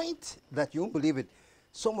point that you won't believe it,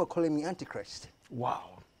 some were calling me Antichrist.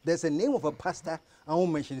 Wow. There's a name of a pastor, I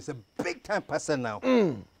won't mention, it's a big time pastor now.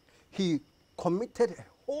 He committed a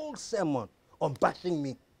whole sermon on bashing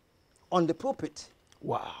me on the pulpit.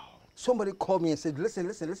 Wow. Somebody called me and said,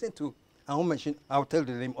 listen to, I won't mention, I'll tell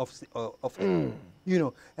the name of him. You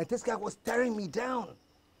know, and this guy was tearing me down.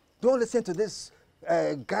 Don't listen to this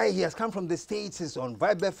guy, he has come from the States, he's on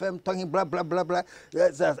Vibe FM, talking blah, blah, blah, blah.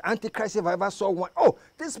 There's Antichrist if I ever saw one. Oh,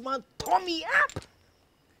 this man tore me up.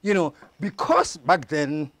 You know, because back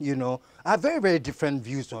then, you know, I have very, very different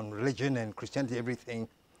views on religion and Christianity, everything.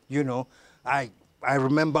 You know, I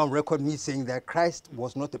remember on record me saying that Christ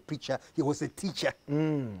was not a preacher, he was a teacher.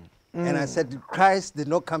 And I said Christ did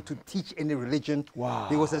not come to teach any religion. Wow.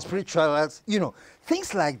 He was a spiritualist, you know,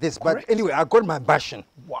 things like this. Correct. But anyway, I got my bashing.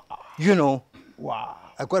 Wow. You know. Wow.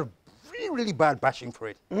 I got really, really bad bashing for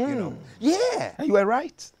it. You know. Yeah. And you were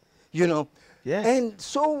right. You know. Yeah. And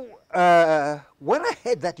so when I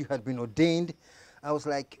heard that you had been ordained, I was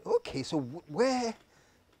like, okay, so where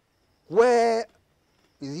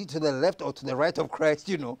is he, to the left or to the right of Christ?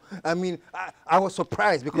 You know. I mean, I was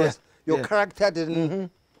surprised because your character didn't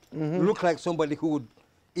look like somebody who would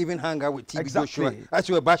even hang out with TB Joshua as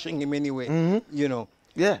you were bashing him anyway. You know.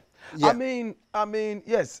 Yeah. I mean,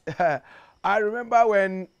 yes. I remember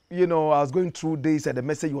when, you know, I was going through this and the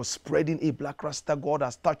message was spreading, hey, Blakk Rasta, God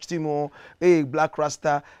has touched him, or hey, Blakk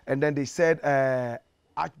Rasta. And then they said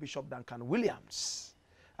Archbishop Duncan Williams.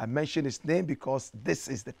 I mentioned his name because this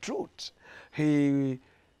is the truth. He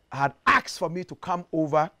had asked for me to come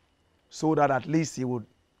over so that at least he would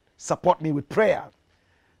support me with prayer.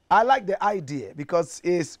 I like the idea because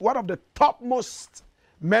he's one of the topmost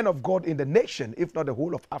men of God in the nation, if not the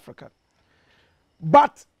whole of Africa.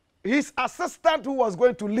 But his assistant, who was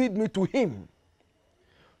going to lead me to him,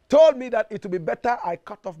 told me that it would be better I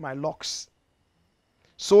cut off my locks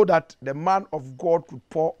so that the man of God could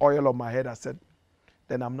pour oil on my head. I said,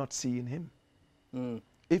 then I'm not seeing him.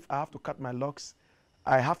 If I have to cut my locks,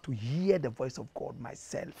 I have to hear the voice of God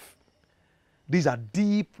myself. These are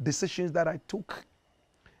deep decisions that I took,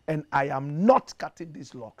 and I am not cutting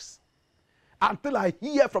these locks until I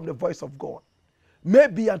hear from the voice of God.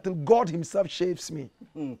 Maybe until God himself shaves me.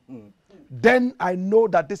 Then I know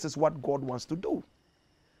that this is what God wants to do.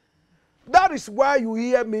 That is why you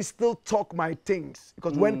hear me still talk my things.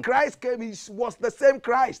 Because when Christ came, he was the same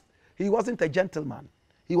Christ. He wasn't a gentleman.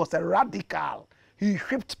 He was a radical. He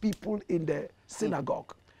whipped people in the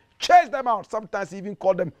synagogue. Chased them out. Sometimes he even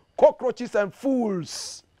called them cockroaches and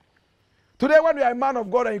fools. Today, when you are a man of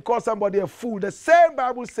God and you call somebody a fool, the same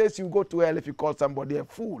Bible says you go to hell if you call somebody a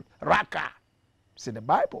fool. Raka. It's in the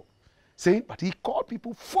Bible. See, but he called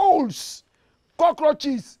people fools,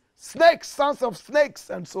 cockroaches, snakes, sons of snakes,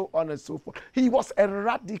 and so on and so forth. He was a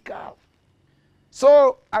radical.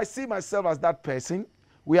 So I see myself as that person.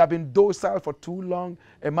 We have been docile for too long.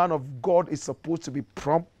 A man of God is supposed to be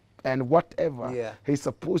prompt and whatever. Yeah. He's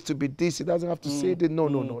supposed to be this. He doesn't have to say this.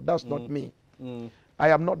 No. That's not me. I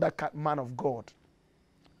am not that man of God.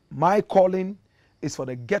 My calling is for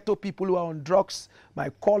the ghetto people who are on drugs. My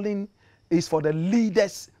calling is for the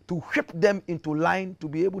leaders to whip them into line to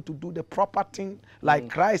be able to do the proper thing like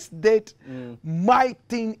Christ did. My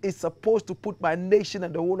thing is supposed to put my nation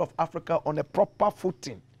and the whole of Africa on a proper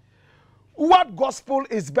footing. What gospel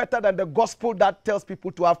is better than the gospel that tells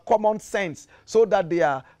people to have common sense so that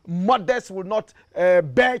their mothers will not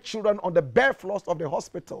bear children on the bare floors of the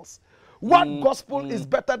hospitals? What gospel is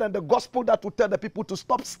better than the gospel that will tell the people to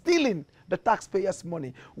stop stealing the taxpayers'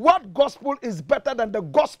 money? What gospel is better than the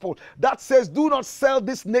gospel that says do not sell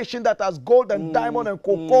this nation that has gold and diamond and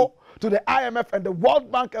cocoa to the IMF and the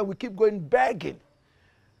World Bank, and we keep going begging?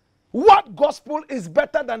 What gospel is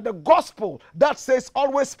better than the gospel that says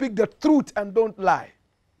always speak the truth and don't lie?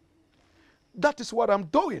 That is what I'm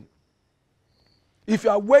doing. If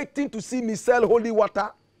you are waiting to see me sell holy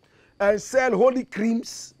water and sell holy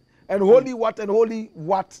creams and holy what and holy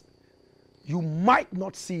what, you might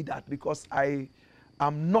not see that, because I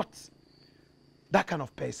am not that kind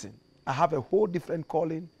of person. I have a whole different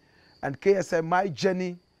calling. And KSM, my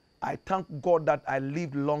journey, I thank God that I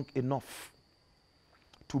lived long enough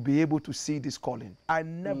to be able to see this calling. I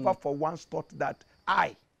never for once thought that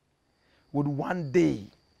I would one day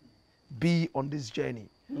be on this journey.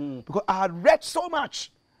 Because I had read so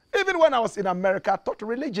much. Even when I was in America, I taught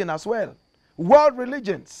religion as well. World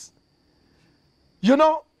religions. You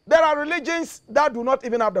know, there are religions that do not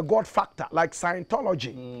even have the God factor, like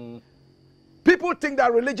Scientology. People think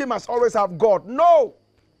that religion must always have God. No.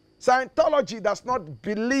 Scientology does not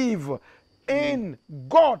believe in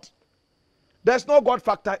God. There's no God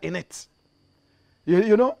factor in it.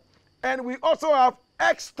 You know? And we also have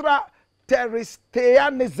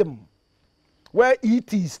extraterrestrianism, where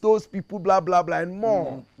it is those people, blah, blah, blah, and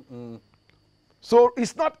more. So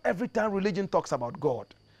it's not every time religion talks about God.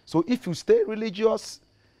 So if you stay religious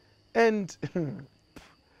and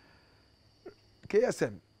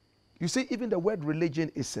KSM, you see, even the word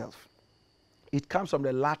religion itself, it comes from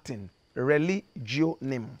the Latin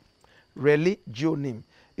religionem. Religionem.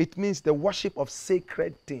 It means the worship of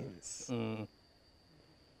sacred things.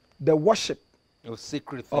 The worship of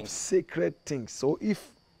sacred things. So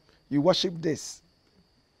if you worship this,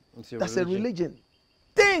 that's a religion.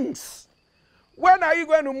 Things. When are you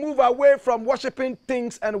going to move away from worshiping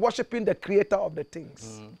things and worshiping the creator of the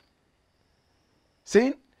things?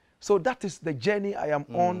 See? So that is the journey I am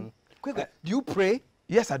on. Quickly, do you pray?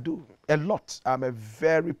 Yes, I do. A lot. I'm a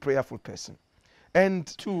very prayerful person.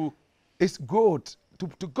 And it's good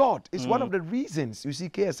to God. It's one of the reasons, you see,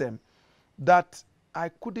 KSM, that I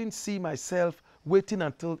couldn't see myself waiting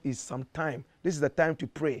until it's some time. This is the time to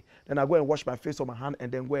pray. Then I go and wash my face or my hand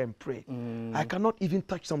and then go and pray. I cannot even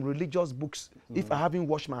touch some religious books if I haven't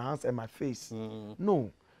washed my hands and my face.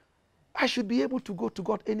 No. I should be able to go to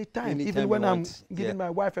God anytime even when I'm giving my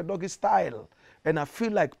wife a doggy style and I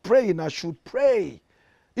feel like praying, I should pray.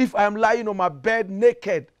 If I'm lying on my bed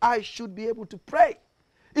naked, I should be able to pray.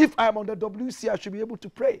 If I'm on the WC, I should be able to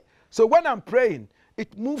pray. So when I'm praying,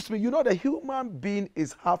 it moves me. You know, the human being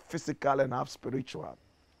is half physical and half spiritual.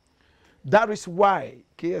 That is why,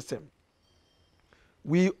 KSM,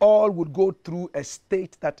 we all would go through a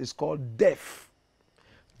state that is called death.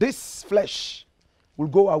 This flesh will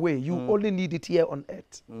go away. You only need it here on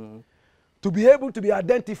earth. To be able to be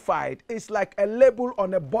identified, it's like a label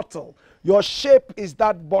on a bottle. Your shape is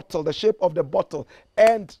that bottle, the shape of the bottle.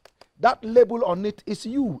 And that label on it is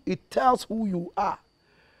you. It tells who you are.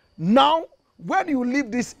 Now, when you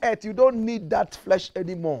leave this earth, you don't need that flesh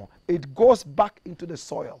anymore. It goes back into the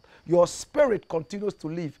soil. Your spirit continues to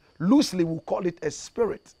live. Loosely, we'll call it a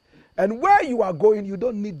spirit. And where you are going, you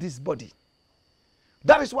don't need this body.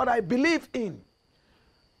 That is what I believe in.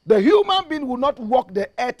 The human being will not walk the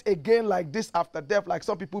earth again like this after death, like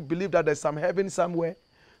some people believe that there's some heaven somewhere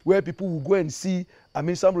where people will go and see. I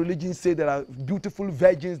mean, some religions say there are beautiful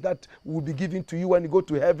virgins that will be given to you when you go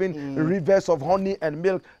to heaven, rivers of honey and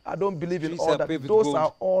milk. I don't believe in all that. Those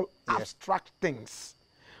are all abstract things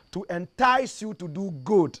to entice you to do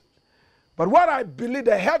good. But what I believe,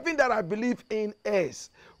 the heaven that I believe in is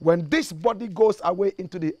when this body goes away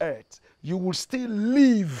into the earth, you will still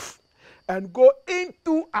live and go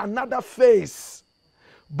into another phase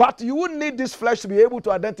But you wouldn't need this flesh to be able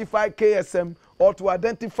to identify KSM or to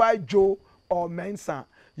identify Joe or Mensa.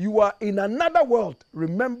 You are in another world.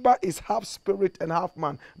 Remember, it's half spirit and half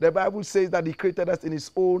man. The Bible says that he created us in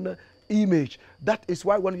his own image. That is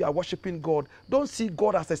why when you are worshiping God, don't see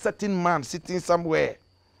God as a certain man sitting somewhere.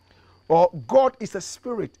 Or God is a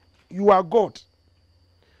spirit. You are God.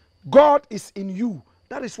 God is in you.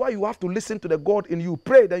 That is why you have to listen to the God in you.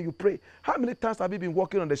 Pray, then you pray. How many times have you been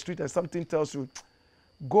walking on the street and something tells you,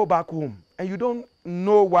 go back home? And you don't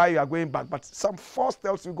know why you are going back, but some force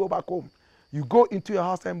tells you go back home. You go into your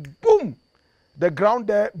house and boom, the ground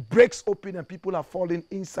there breaks open and people are falling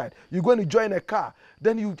inside. You're going to join a car.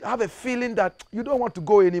 Then you have a feeling that you don't want to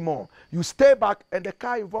go anymore. You stay back and the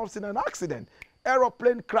car involves in an accident.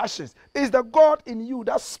 Aeroplane crashes. It's the God in you,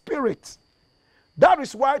 that spirit. That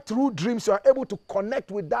is why through dreams you are able to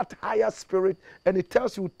connect with that higher spirit, and it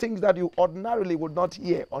tells you things that you ordinarily would not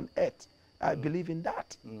hear on earth. I believe in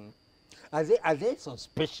that. Are there some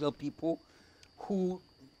special people who,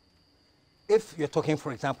 if you're talking,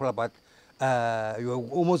 for example, about you're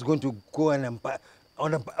almost going to go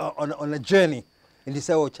on a journey, and they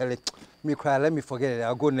say, oh, Charlie, me cry, let me forget it,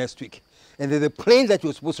 I'll go next week. And then the plane that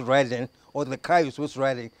you're supposed to ride in, or the car you're supposed to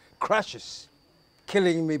ride in, crashes,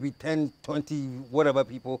 killing maybe 10, 20, whatever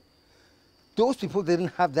people. Those people didn't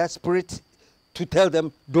have that spirit to tell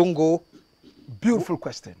them, don't go. Beautiful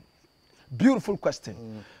question. Beautiful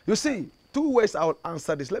question. You see, two ways I will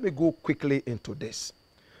answer this. Let me go quickly into this.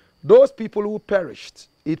 Those people who perished,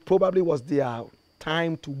 it probably was their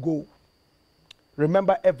time to go.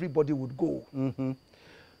 Remember, everybody would go.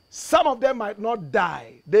 Some of them might not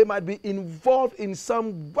die. They might be involved in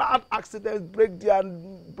some bad accident,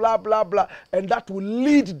 breakdown, blah, blah, blah, and that will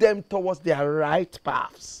lead them towards their right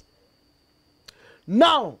paths.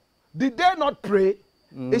 Now, did they not pray?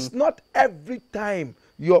 It's not every time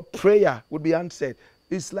your prayer would be answered.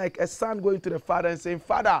 It's like a son going to the father and saying,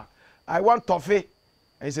 Father, I want toffee.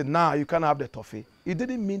 And he said, nah, you can't have the toffee. It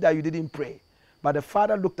didn't mean that you didn't pray. But the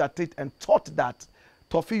father looked at it and thought that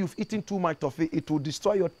toffee, you've eaten too much toffee, it will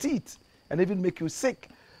destroy your teeth and even make you sick.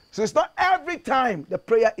 So it's not every time the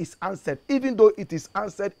prayer is answered, even though it is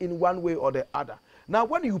answered in one way or the other. Now,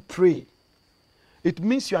 when you pray, it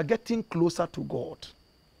means you are getting closer to God.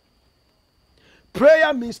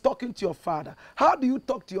 Prayer means talking to your father. How do you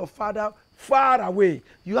talk to your father far away?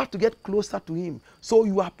 You have to get closer to him. So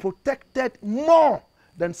you are protected more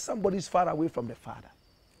than somebody's far away from the father.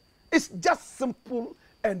 It's just simple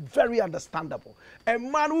and very understandable. A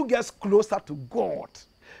man who gets closer to God,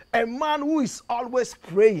 a man who is always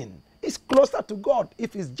praying, is closer to God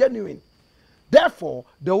if he's genuine. Therefore,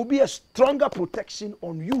 there will be a stronger protection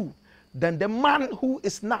on you than the man who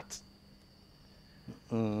is not.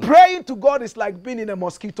 Praying to God is like being in a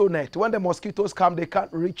mosquito net. When the mosquitoes come, they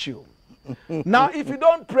can't reach you. Now, if you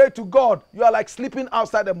don't pray to God, you are like sleeping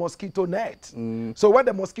outside the mosquito net. So when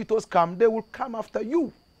the mosquitoes come, they will come after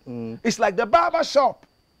you. It's like the barber shop.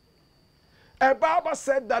 A barber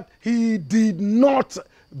said that he did not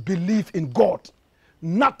believe in God.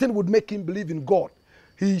 Nothing would make him believe in God.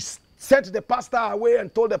 He sent the pastor away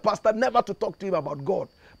and told the pastor never to talk to him about God.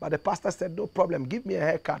 But the pastor said, no problem, give me a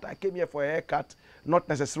haircut. I came here for a haircut, not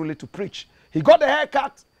necessarily to preach. He got the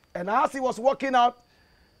haircut, and as he was walking out,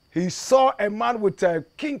 he saw a man with a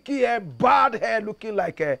kinky hair, bad hair, looking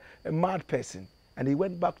like a mad person. And he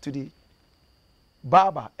went back to the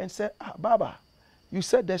barber and said, Barber, you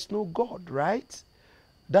said there's no God, right?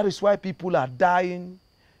 That is why people are dying.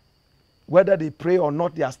 Whether they pray or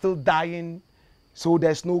not, they are still dying. So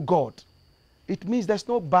there's no God. It means there's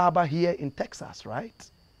no barber here in Texas, right?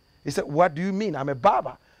 He said, what do you mean? I'm a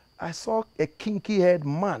barber. I saw a kinky-haired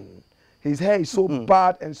man. His hair is so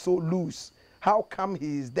bad and so loose. How come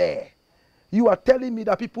he is there? You are telling me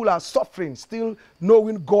that people are suffering, still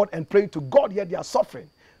knowing God and praying to God, yet they are suffering.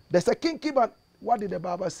 There's a kinky man. What did the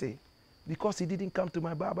barber say? Because he didn't come to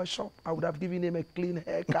my barber shop, I would have given him a clean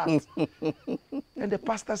haircut. And the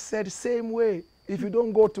pastor said, same way. If you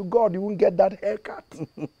don't go to God, you won't get that haircut.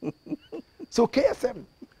 So KSM,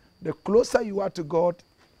 the closer you are to God,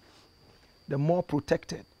 the more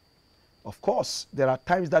protected. Of course, there are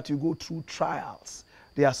times that you go through trials.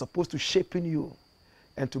 They are supposed to shape in you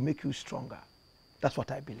and to make you stronger. That's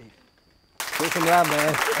what I believe.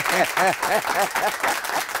 Man.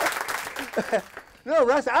 No,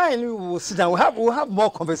 Rasta, I and you will sit down. We'll have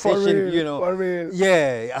more conversation, For real, you know. for real.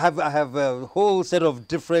 Yeah, I have a whole set of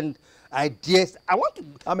different ideas I want to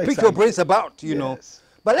pick excited. your brains about, you know. Yes.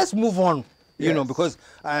 But let's move on, you know, Yes. because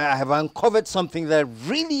I have uncovered something that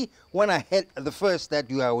really, when I heard the first that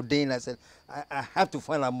you are ordained, I said, I have to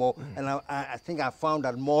find out more. And I think I found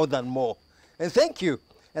out more than more. And thank you.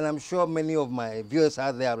 And I'm sure many of my viewers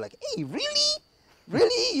out there are like, hey, really?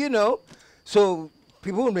 Really? You know? So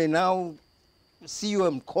people may now see you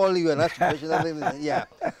and call you and ask you questions. Yeah.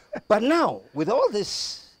 But now, with all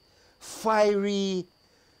this fiery,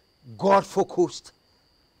 God-focused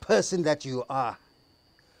person that you are,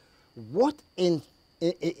 what is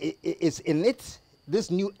in it, this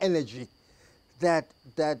new energy that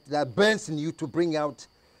burns in you to bring out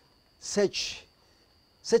such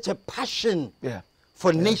a passion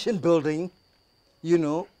for nation building, you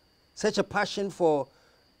know, such a passion for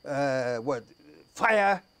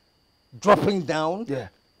fire dropping down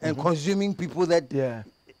and consuming people that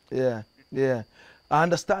I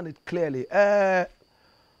understand it clearly. I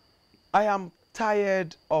am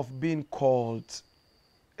tired of being called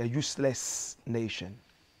a useless nation.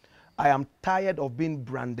 I am tired of being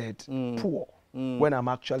branded poor when I'm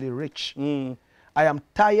actually rich. I am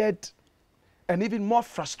tired and even more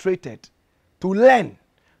frustrated to learn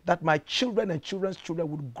that my children and children's children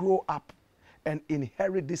would grow up and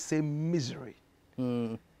inherit the same misery.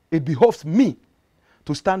 It behoves me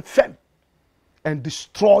to stand firm and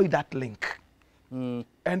destroy that link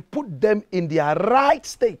and put them in their right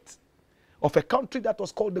state of a country that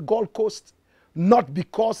was called the Gold Coast, not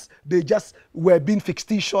because they just were being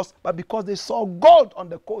fictitious, but because they saw gold on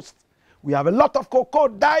the coast. We have a lot of cocoa,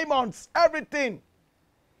 diamonds, everything.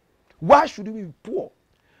 Why should we be poor?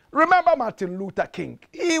 Remember Martin Luther King.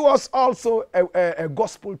 He was also a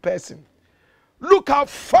gospel person. Look how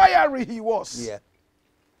fiery he was. Yeah.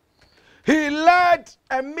 He led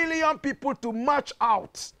 1 million people to march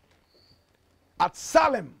out at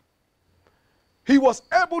Salem. He was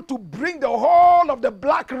able to bring the whole of the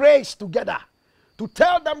black race together to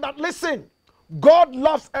tell them that, listen, God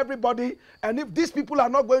loves everybody, and if these people are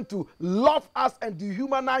not going to love us and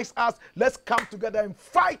dehumanize us, let's come together and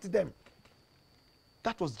fight them.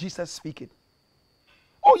 That was Jesus speaking.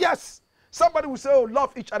 Oh yes, somebody will say, oh,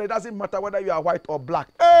 love each other. It doesn't matter whether you are white or black.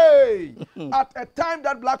 Hey, at a time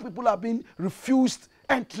that black people are being refused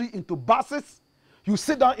entry into buses, you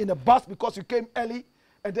sit down in a bus because you came early,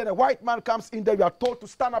 and then a white man comes in there, you are told to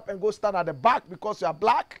stand up and go stand at the back because you are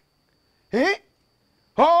black. Eh?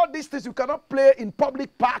 All these things you cannot play in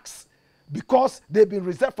public parks because they've been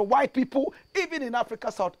reserved for white people, even in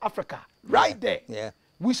Africa, South Africa, right there. Yeah.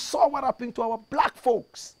 We saw what happened to our black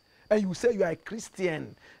folks. And you say you are a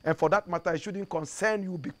Christian. And for that matter, it shouldn't concern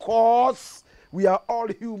you because we are all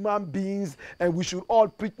human beings and we should all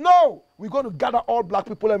preach. No, we're going to gather all black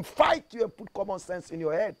people and fight you and put common sense in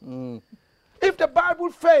your head. If the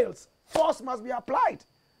Bible fails, force must be applied.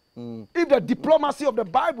 If the diplomacy of the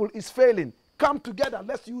Bible is failing, come together,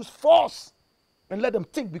 let's use force and let them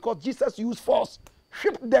think, because Jesus used force.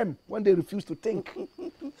 Whip them when they refuse to think.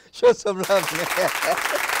 Show some love, man.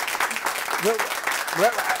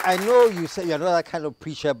 Well, I know you say you're not that kind of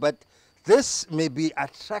preacher, but this may be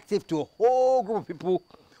attractive to a whole group of people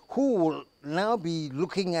who will now be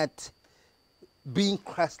looking at being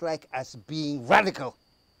Christ-like as being radical.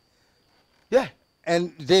 Yeah.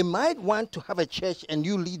 And they might want to have a church and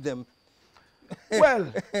you lead them.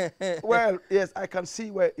 Well, yes, I can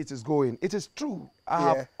see where it is going. It is true. I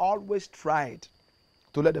have always tried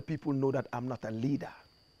to let the people know that I'm not a leader.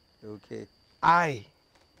 Okay. I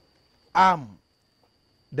am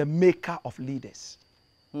the maker of leaders.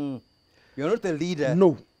 You're not a leader.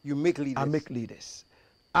 No. You make leaders. I make leaders.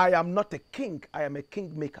 I am not a king. I am a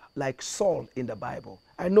king maker, like Saul in the Bible.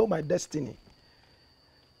 I know my destiny.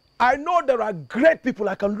 I know there are great people.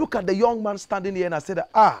 I can look at the young man standing here and I say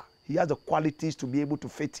that, he has the qualities to be able to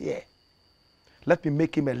fit here. Let me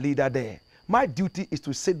make him a leader there. My duty is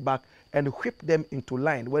to sit back and whip them into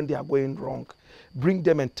line when they are going wrong. Bring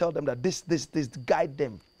them and tell them that this, guide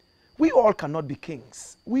them. We all cannot be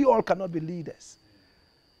kings. We all cannot be leaders.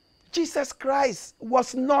 Jesus Christ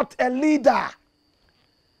was not a leader.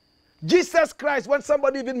 Jesus Christ, when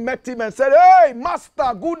somebody even met him and said, hey,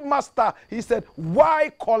 master, good master, he said,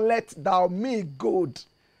 why collect thou me good?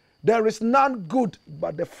 There is none good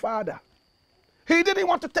but the Father. He didn't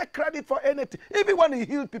want to take credit for anything. Even when he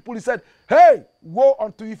healed people, he said, hey, woe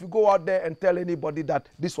unto you if you go out there and tell anybody that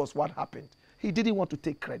this was what happened. He didn't want to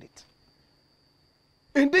take credit.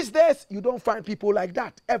 In these days, you don't find people like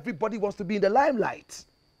that. Everybody wants to be in the limelight.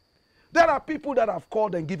 There are people that have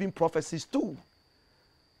called and given prophecies too,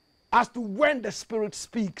 as to when the Spirit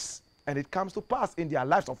speaks and it comes to pass in their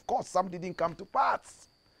lives. Of course, some didn't come to pass.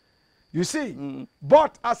 You see,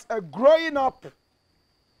 but as a growing up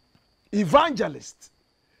evangelist,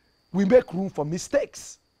 we make room for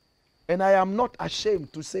mistakes. And I am not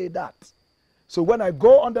ashamed to say that. So when I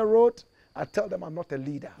go on the road, I tell them I'm not a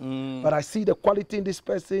leader. But I see the quality in this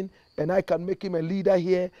person, and I can make him a leader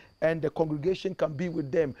here, and the congregation can be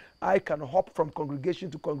with them. I can hop from congregation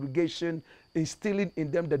to congregation, instilling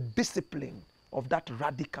in them the discipline of that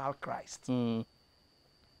radical Christ.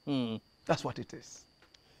 That's what it is.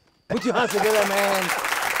 Put your hands together, man.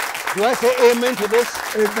 Do I say amen to this?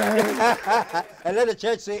 Amen. And let the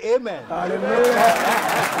church say amen. Hallelujah.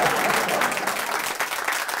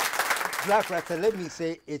 Blakk Rasta, let me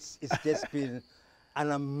say it's just been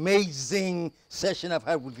an amazing session I've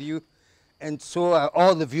had with you, and so are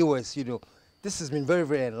all the viewers. You know, this has been very,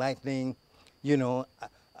 very enlightening. You know,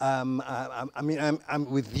 I mean, I'm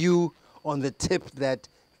with you on the tip that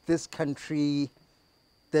this country,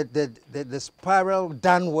 that the spiral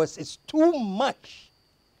downwards is too much.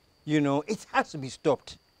 You know, it has to be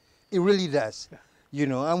stopped. It really does. Yeah. You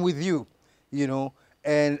know, I'm with you. You know,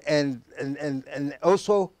 and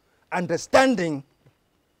also understanding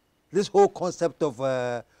this whole concept of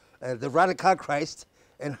the radical Christ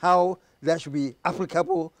and how that should be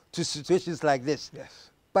applicable to situations like this.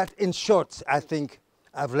 Yes. But in short, I think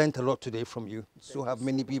I've learned a lot today from you. So have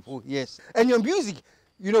many people, yes. And your music,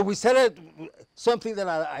 you know, we started something that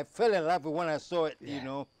I fell in love with when I saw it, you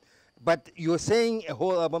know. But you're saying a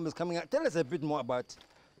whole album is coming out. Tell us a bit more about it.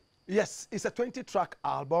 Yes, it's a 20-track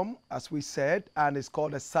album, as we said, and it's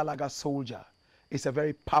called The Salaga Soldier. It's a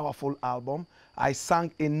very powerful album. I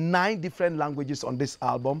sang in 9 different languages on this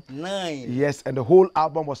album. 9? Yes, and the whole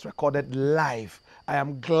album was recorded live. I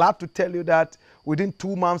am glad to tell you that within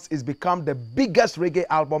 2 months, it's become the biggest reggae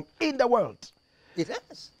album in the world. It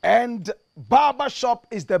has. And Barbershop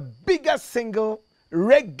is the biggest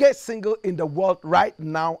reggae single in the world right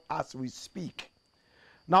now as we speak.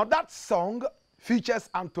 Now that song features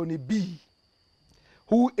Anthony B,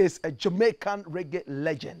 who is a Jamaican reggae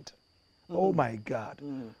legend. Oh my God.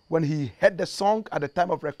 When he heard the song at the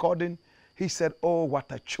time of recording, he said, oh, what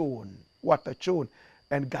a tune, what a tune.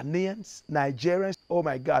 And Ghanaians, Nigerians, oh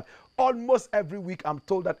my God. Almost every week I'm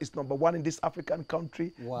told that it's #1 in this African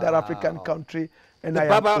country, that African country. And I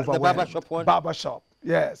am overwhelmed. The Barbershop one? Barbershop,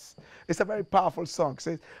 yes. It's a very powerful song. It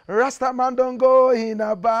says, Rasta man don't go in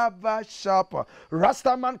a barber shop.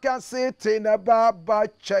 Rasta man can sit in a barber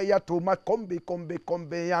chair. Too much combi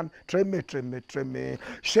and trimme.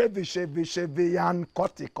 Chevy and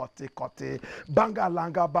cutty. Banga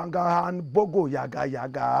langa banga and bogo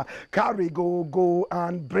yaga. Carry go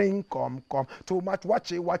and bring come. Too much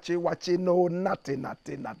watchy, no natty.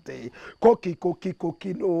 Koki,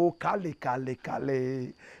 no kali.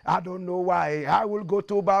 I don't know why. I will go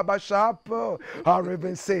to barber shop. Or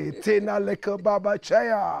even say, Tina little baba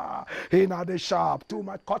chair. In the shop, too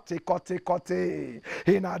much cutty.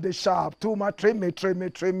 In the shop, too much trimme.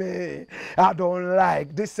 I don't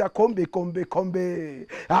like this a combi.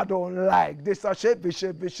 I don't like this a chevy.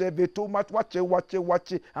 Too much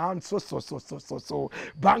watchy. And so.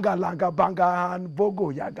 Banga langa banga and bogo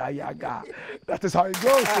yaga. That is how it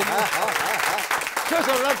goes. Just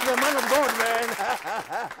a love to the man of God, man.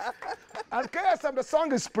 And KSM, the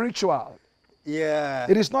song is spiritual. Yeah.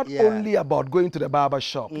 It is not only about going to the barber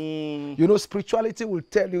shop. You know, spirituality will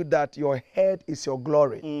tell you that your head is your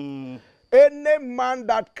glory. Any man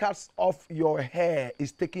that cuts off your hair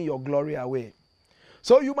is taking your glory away.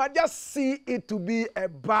 So you might just see it to be a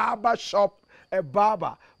barber shop, a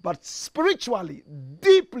barber. But spiritually,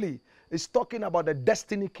 deeply, it's talking about the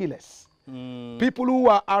destiny killers. People who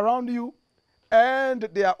are around you, and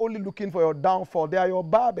they are only looking for your downfall. They are your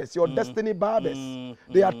barbers, your destiny barbers.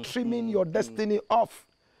 They are trimming your destiny off.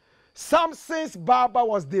 Samson's barber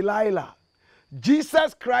was Delilah.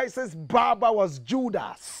 Jesus Christ's barber was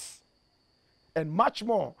Judas. And much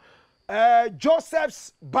more.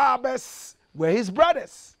 Joseph's barbers were his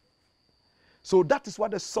brothers. So that is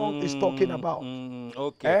what the song is talking about.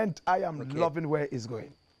 Okay. And I am loving where it's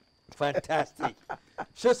going. Fantastic.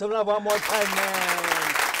 Show some love one more time,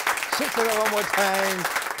 man. Show some love one more time.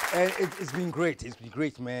 And it's been great. It's been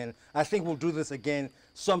great, man. I think we'll do this again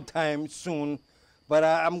sometime soon. But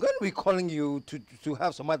I'm going to be calling you to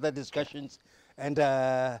have some other discussions. And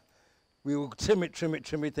we will trim it,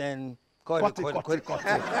 and call it. Show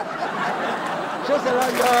some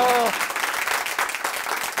love, y'all.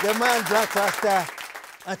 The man, Blakk Rasta.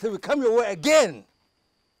 Until we come your way again,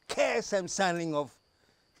 KSM signing off.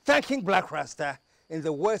 Thanking Blakk Rasta in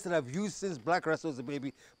the words that I've used since Blakk Rasta was a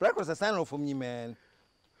baby. Blakk Rasta, sign off from you, man.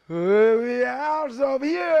 We out of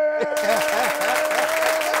here.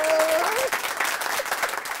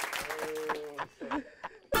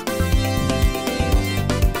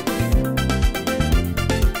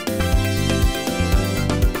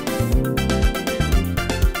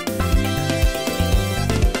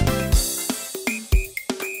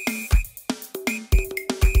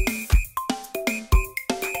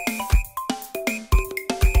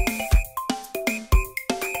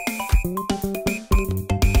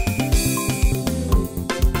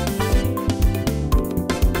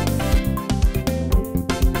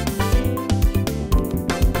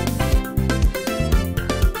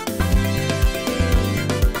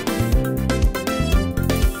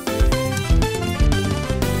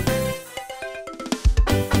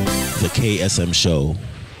 The KSM Show.